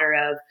just a matter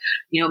of,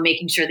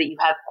 making sure that you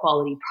have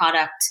quality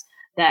product,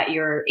 that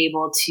you're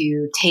able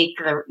to take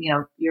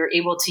you're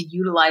able to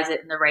utilize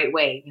it in the right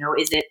way.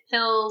 Is it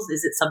pills?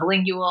 Is it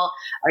sublingual?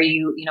 Are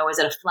you, is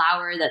it a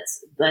flower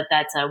that's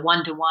a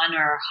 1-to-1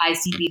 or high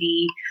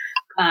CBD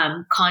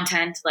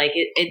content? Like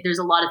there's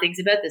a lot of things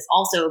about this,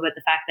 also about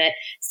the fact that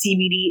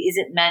CBD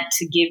isn't meant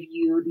to give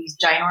you these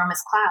ginormous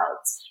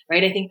clouds,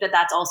 right? I think that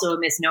that's also a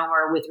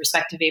misnomer with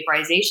respect to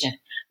vaporization,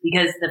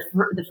 because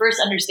the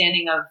first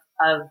understanding of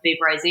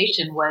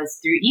vaporization was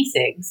through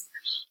e-cigs.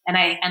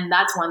 And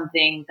that's one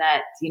thing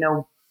that,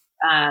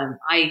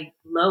 I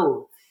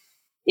loathe,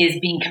 is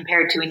being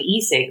compared to an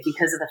e-cig,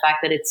 because of the fact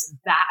that it's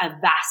a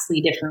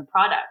vastly different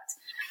product.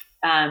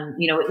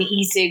 The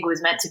e-cig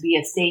was meant to be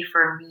a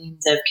safer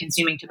means of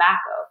consuming tobacco.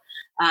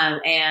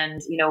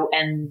 And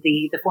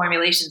the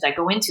formulations that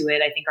go into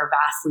it, I think, are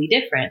vastly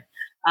different.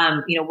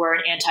 We're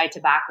an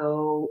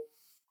anti-tobacco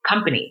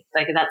company.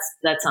 Like that's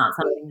not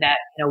something that,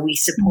 we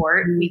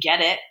support. We get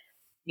it.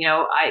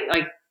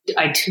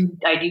 I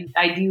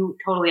do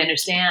totally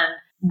understand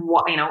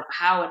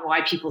how and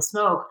why people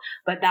smoke,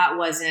 but that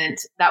wasn't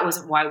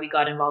why we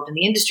got involved in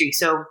the industry.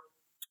 So,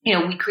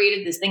 we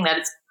created this thing that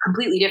is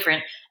completely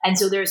different. And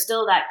so there's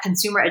still that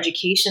consumer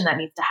education that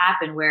needs to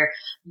happen, where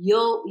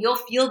you'll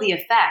feel the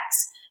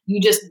effects.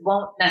 You just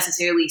won't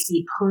necessarily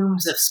see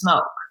plumes of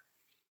smoke.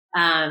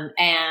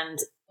 And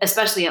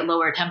especially at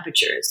lower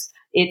temperatures.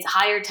 It's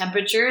higher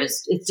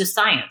temperatures. It's just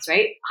science,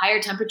 right?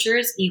 Higher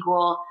temperatures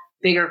equal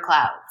bigger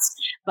clouds.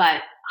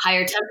 But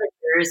higher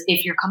temperatures,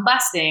 if you're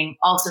combusting,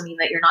 also mean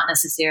that you're not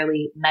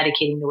necessarily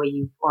medicating the way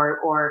you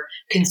or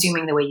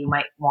consuming the way you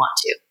might want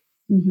to.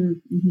 Mm-hmm,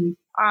 mm-hmm.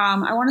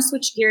 I want to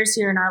switch gears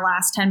here in our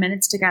last 10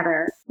 minutes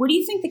together. What do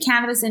you think the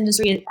cannabis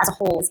industry as a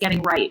whole is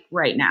getting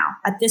right now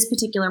at this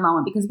particular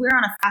moment? Because we're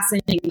on a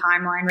fascinating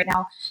timeline right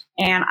now.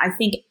 And I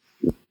think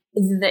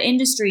the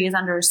industry is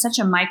under such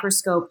a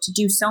microscope to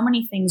do so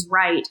many things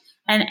right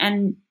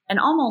and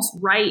almost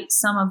right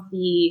some of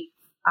the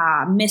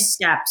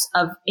missteps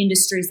of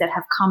industries that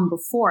have come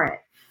before it.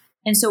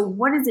 And so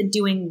what is it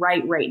doing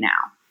right now?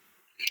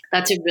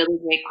 That's a really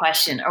great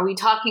question. Are we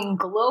talking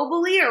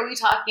globally or are we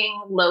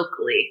talking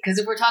locally? Because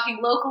if we're talking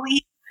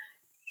locally,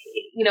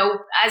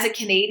 as a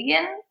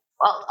Canadian,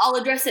 I'll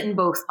address it in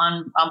both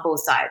on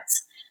both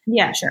sides.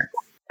 Yeah, sure.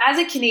 As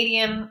a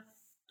Canadian,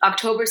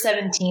 October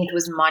 17th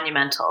was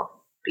monumental.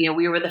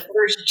 We were the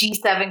first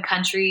G7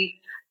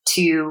 country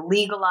to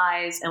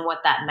legalize and what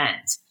that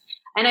meant.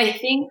 And I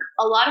think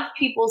a lot of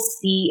people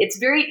see it's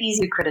very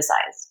easy to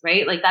criticize,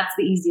 right? Like that's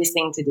the easiest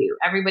thing to do.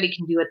 Everybody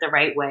can do it the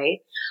right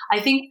way. I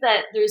think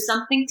that there's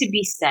something to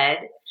be said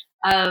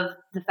of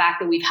the fact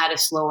that we've had a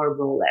slower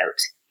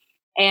rollout,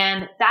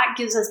 and that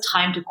gives us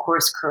time to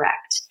course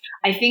correct.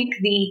 I think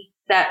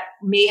that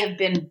may have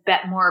been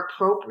more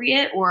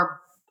appropriate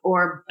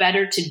or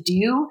better to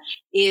do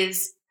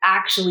is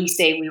actually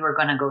say we were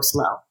going to go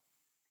slow.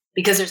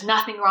 Because there's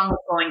nothing wrong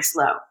with going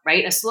slow,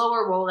 right? A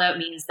slower rollout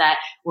means that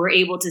we're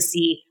able to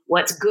see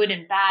what's good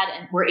and bad,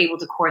 and we're able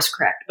to course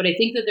correct. But I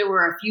think that there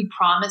were a few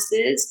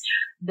promises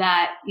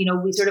that,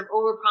 we sort of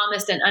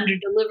overpromised and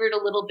underdelivered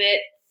a little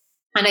bit.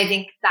 And I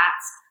think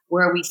that's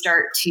where we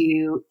start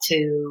to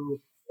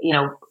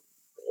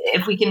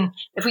if we can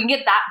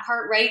get that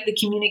part right, the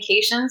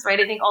communications, right?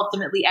 I think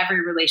ultimately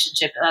every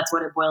relationship, that's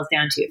what it boils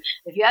down to.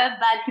 If you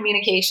have bad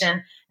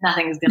communication,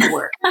 nothing is going to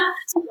work.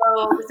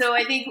 So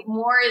I think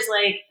more is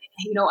like,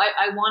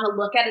 I want to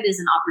look at it as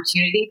an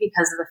opportunity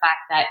because of the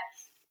fact that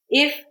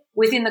if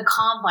within the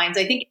confines,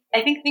 I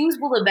think things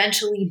will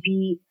eventually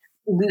be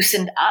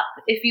loosened up,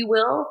 if you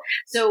will.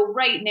 So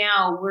right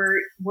now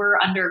we're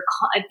under,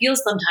 it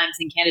feels sometimes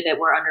in Canada,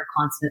 we're under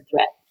constant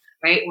threat,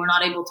 right? We're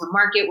not able to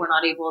market. We're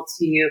not able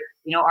to,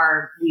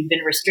 we've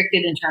been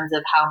restricted in terms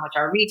of how much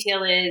our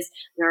retail is.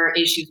 There are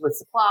issues with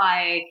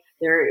supply.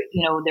 There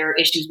are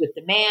issues with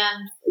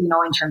demand,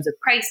 in terms of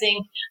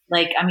pricing.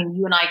 Like, I mean,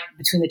 you and I,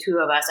 between the two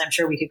of us, I'm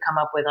sure we could come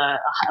up with a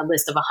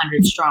list of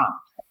 100 strong.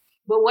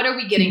 But what are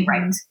we getting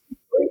right?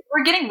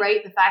 We're getting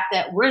right the fact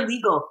that we're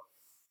legal.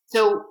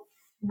 So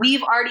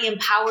we've already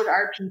empowered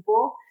our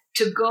people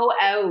to go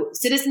out.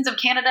 Citizens of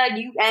Canada,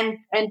 you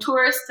and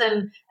tourists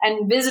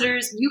and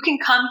visitors, you can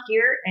come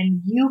here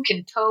and you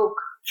can toke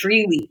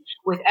freely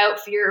without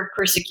fear of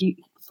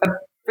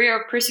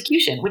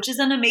persecution, which is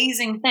an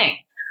amazing thing.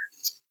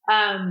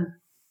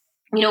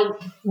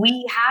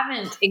 We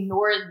haven't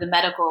ignored the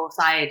medical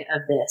side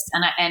of this,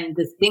 and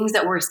the things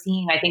that we're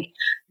seeing. I think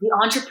the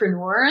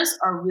entrepreneurs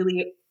are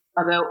really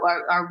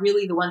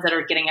the ones that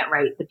are getting it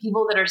right. The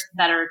people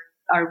that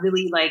are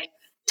really like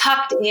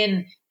tucked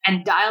in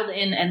and dialed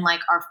in and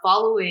like are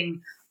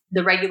following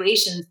the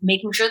regulations,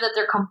 making sure that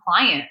they're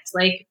compliant.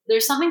 Like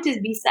there's something to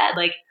be said.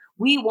 Like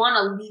we want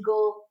a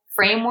legal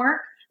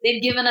framework.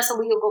 They've given us a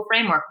legal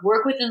framework.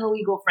 Work within the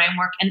legal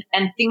framework,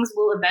 and things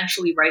will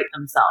eventually right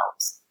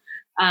themselves.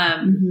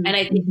 And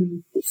I think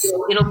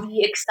it'll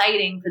be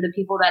exciting for the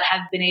people that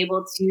have been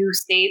able to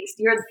stay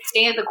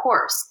the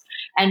course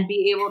and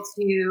be able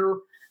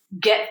to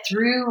get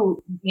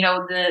through,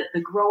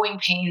 the growing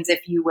pains,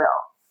 if you will,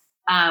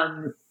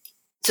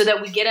 so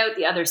that we get out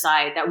the other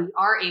side, that we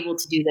are able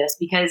to do this.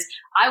 Because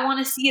I want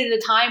to see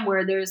the time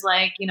where there's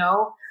they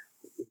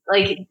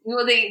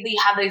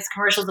have these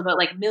commercials about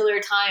like Miller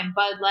Time,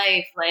 Bud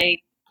Light,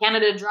 like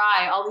Canada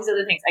Dry, all these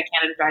other things.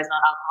 Canada Dry is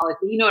not alcoholic,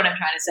 but you know what I'm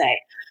trying to say.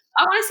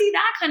 I want to see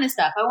that kind of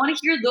stuff. I want to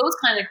hear those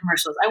kind of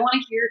commercials. I want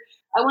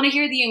to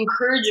hear the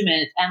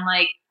encouragement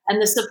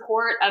and the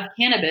support of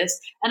cannabis.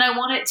 And I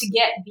want it to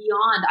get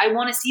beyond. I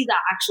want to see the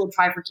actual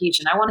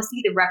trifurcation. I want to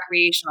see the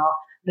recreational,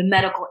 the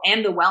medical,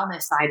 and the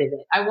wellness side of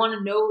it. I want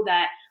to know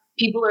that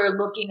people are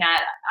looking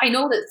at, I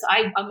know that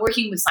I'm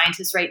working with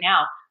scientists right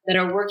now that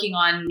are working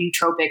on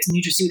nootropics,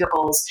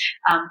 nutraceuticals,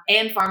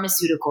 and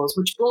pharmaceuticals,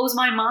 which blows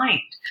my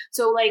mind.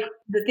 So like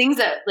the things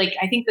that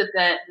I think that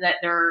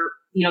they're,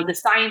 the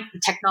science, the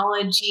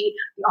technology,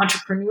 the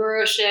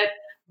entrepreneurship,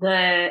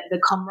 the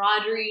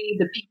camaraderie,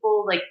 the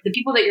people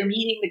that you're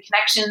meeting, the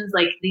connections,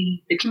 like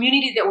the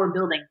community that we're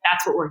building,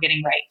 that's what we're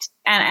getting right.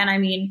 And I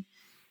mean,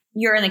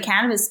 you're in the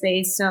cannabis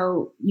space,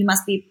 so you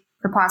must be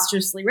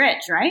preposterously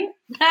rich, right?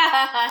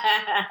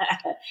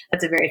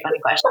 That's a very funny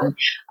question.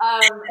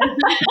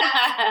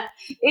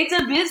 It's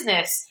a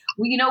business.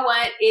 Well, you know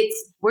what?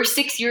 We're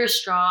 6 years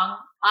strong.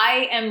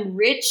 I am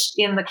rich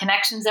in the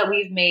connections that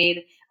we've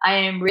made. I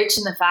am rich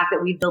in the fact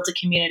that we've built a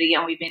community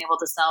and we've been able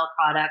to sell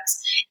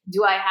products.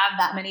 Do I have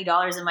that many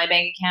dollars in my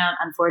bank account?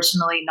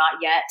 Unfortunately,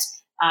 not yet.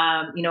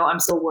 I'm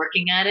still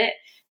working at it.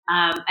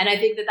 And I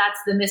think that that's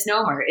the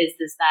misnomer is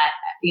this, that,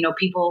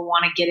 people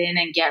want to get in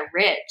and get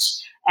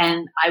rich.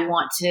 And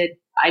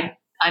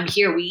I'm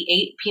here. We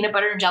ate peanut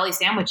butter and jelly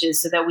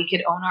sandwiches so that we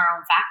could own our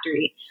own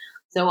factory.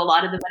 So a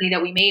lot of the money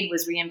that we made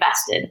was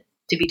reinvested,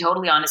 to be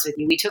totally honest with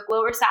you. We took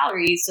lower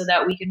salaries so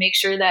that we could make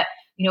sure that,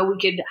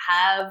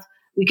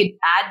 we could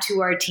add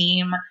to our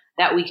team,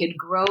 that we could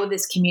grow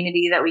this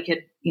community, that we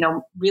could,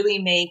 really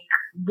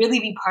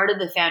be part of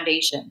the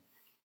foundation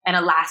and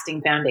a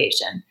lasting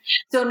foundation.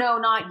 So no,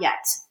 not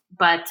yet,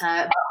 but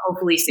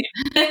hopefully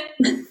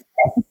soon.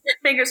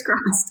 Fingers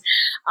crossed.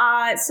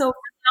 So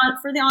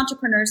for the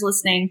entrepreneurs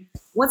listening,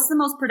 what's the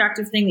most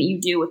productive thing that you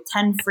do with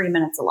 10 free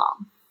minutes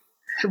alone?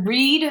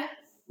 Read,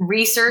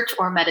 research,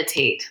 or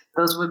meditate.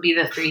 Those would be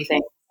the three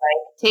things.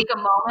 Like take a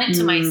moment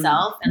to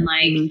myself and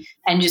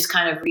and just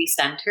kind of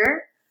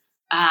recenter.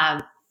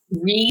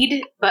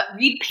 Read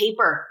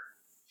paper.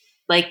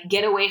 Like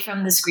get away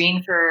from the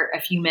screen for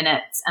a few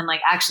minutes and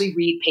actually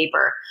read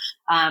paper.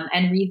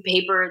 And read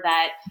paper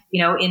that,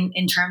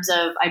 in terms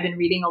of, I've been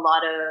reading a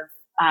lot of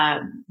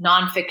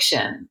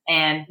nonfiction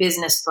and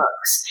business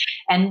books.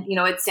 And,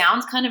 it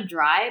sounds kind of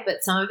dry,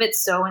 but some of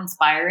it's so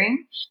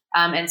inspiring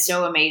and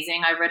so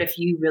amazing. I read a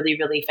few really,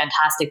 really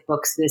fantastic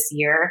books this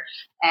year.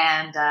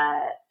 And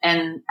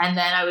then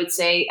I would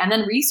say, and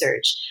then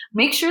research.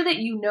 Make sure that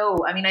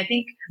I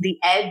think the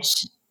edge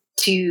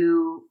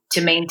to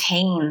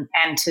maintain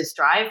and to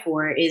strive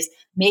for is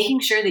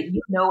making sure that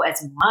you know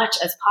as much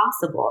as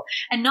possible,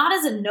 and not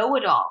as a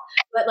know-it-all,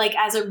 but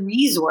as a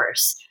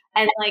resource.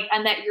 And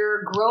that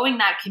you're growing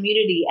that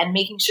community and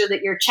making sure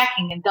that you're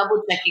checking and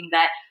double checking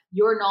that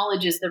your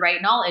knowledge is the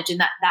right knowledge, and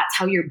that's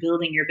how you're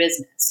building your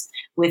business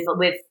with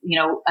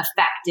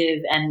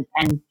effective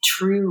and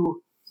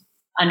true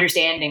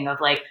understanding of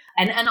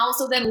and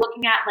also then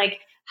looking at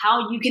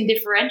how you can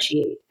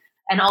differentiate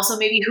and also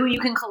maybe who you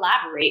can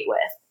collaborate with.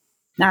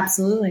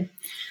 Absolutely.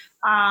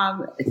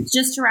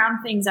 Just to round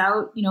things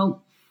out,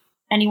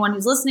 anyone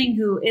who's listening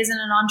who is in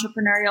an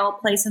entrepreneurial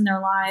place in their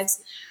lives,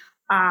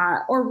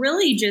 or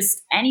really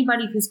just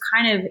anybody who's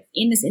kind of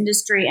in this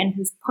industry and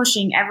who's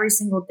pushing every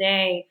single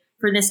day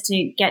for this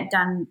to get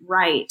done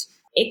right,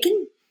 it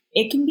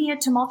can be a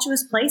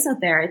tumultuous place out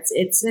there.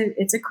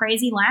 It's a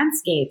crazy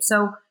landscape.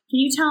 So can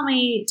you tell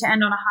me, to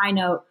end on a high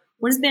note,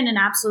 what has been an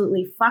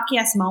absolutely fuck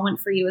yes moment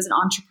for you as an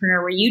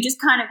entrepreneur, where you just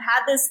kind of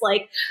had this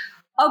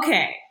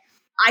okay,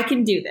 I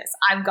can do this.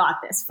 I've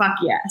got this. Fuck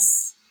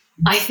yes.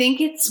 I think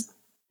it's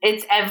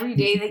every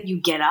day that you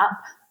get up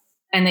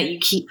and that you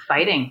keep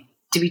fighting,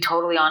 to be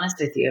totally honest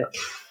with you.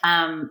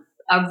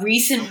 A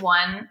recent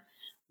one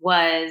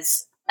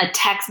was a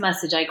text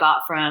message I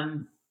got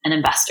from an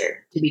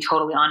investor, to be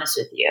totally honest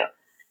with you.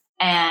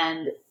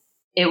 And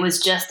it was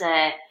just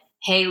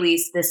hey,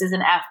 Lise, this is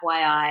an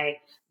FYI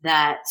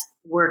that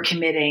we're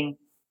committing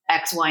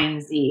X, Y,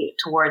 and Z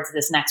towards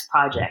this next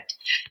project.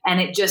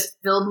 And it just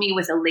filled me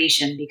with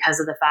elation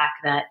because of the fact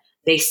that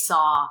they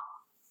saw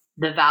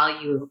the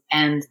value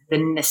and the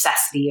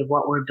necessity of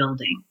what we're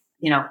building.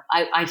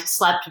 I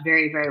slept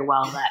very, very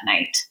well that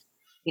night.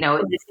 It's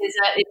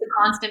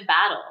a constant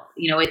battle.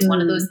 It's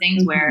one of those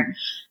things where,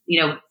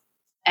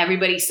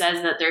 everybody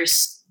says that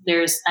there's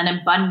there's an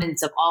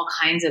abundance of all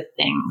kinds of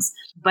things,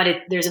 but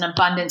there's an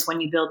abundance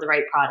when you build the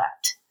right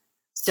product.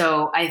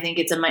 So I think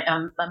it's a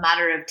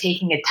matter of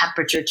taking a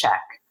temperature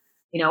check.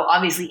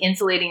 Obviously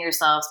insulating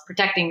yourselves,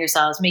 protecting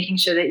yourselves, making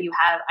sure that you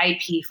have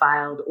IP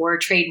filed or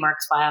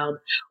trademarks filed,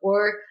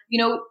 or,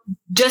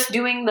 just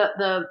doing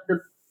the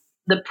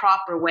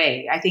proper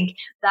way. I think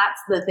that's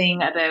the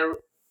thing about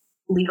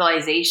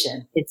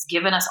legalization. It's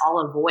given us all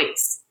a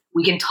voice.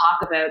 We can talk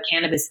about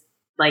cannabis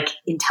like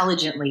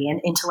intelligently and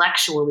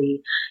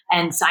intellectually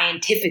and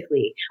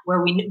scientifically,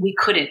 where we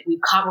couldn't.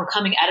 We're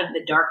coming out of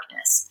the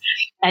darkness.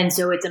 And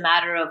so it's a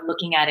matter of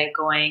looking at it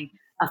going,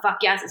 a fuck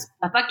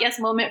yes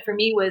moment for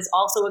me was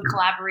also a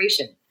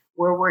collaboration.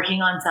 We're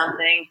working on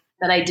something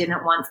that I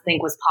didn't once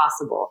think was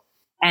possible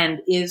and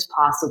is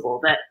possible,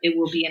 that it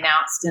will be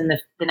announced in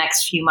the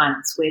next few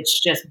months,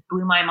 which just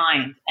blew my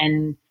mind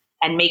and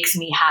makes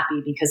me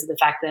happy because of the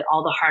fact that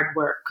all the hard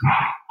work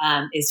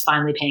is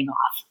finally paying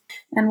off.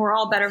 And we're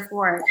all better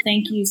for it.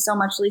 Thank you so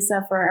much,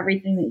 Lisa, for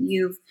everything that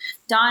you've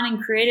done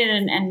and created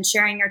and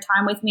sharing your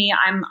time with me.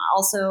 I'm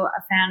also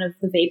a fan of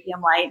the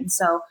Vapium Light. And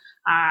so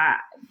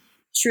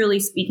truly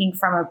speaking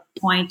from a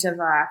point of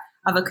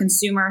a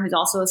consumer who's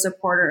also a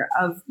supporter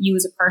of you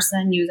as a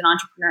person, you as an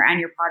entrepreneur, and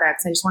your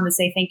products, I just want to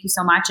say thank you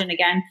so much. And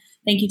again,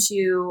 thank you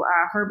to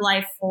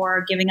Herbalife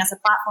for giving us a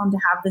platform to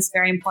have this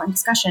very important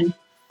discussion.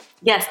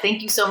 Yes,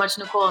 thank you so much,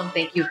 Nicole, and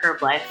thank you,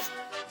 Herbalife.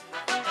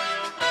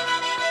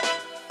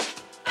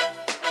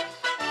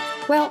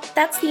 Well,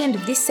 that's the end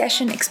of this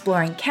session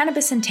exploring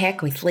cannabis and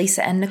tech with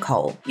Lisa and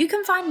Nicole. You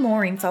can find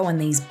more info on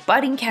these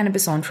budding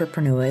cannabis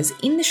entrepreneurs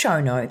in the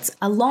show notes,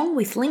 along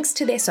with links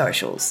to their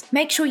socials.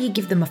 Make sure you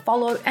give them a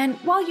follow, and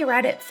while you're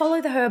at it, follow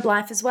the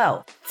Herbalife as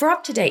well. For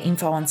up-to-date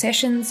info on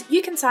sessions,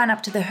 you can sign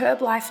up to the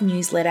Herbalife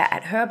newsletter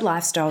at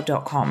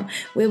herblifestyle.com,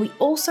 where we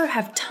also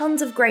have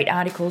tons of great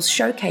articles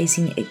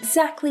showcasing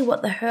exactly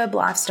what the Herb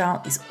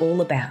Lifestyle is all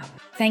about.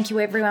 Thank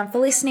you everyone for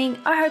listening.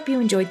 I hope you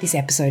enjoyed this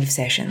episode of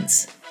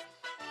Sessions.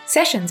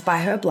 Sessions by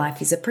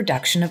Herbalife is a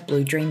production of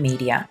Blue Dream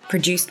Media,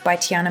 produced by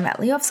Tiana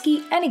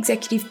Matliowski and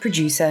executive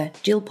producer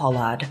Jill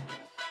Pollard.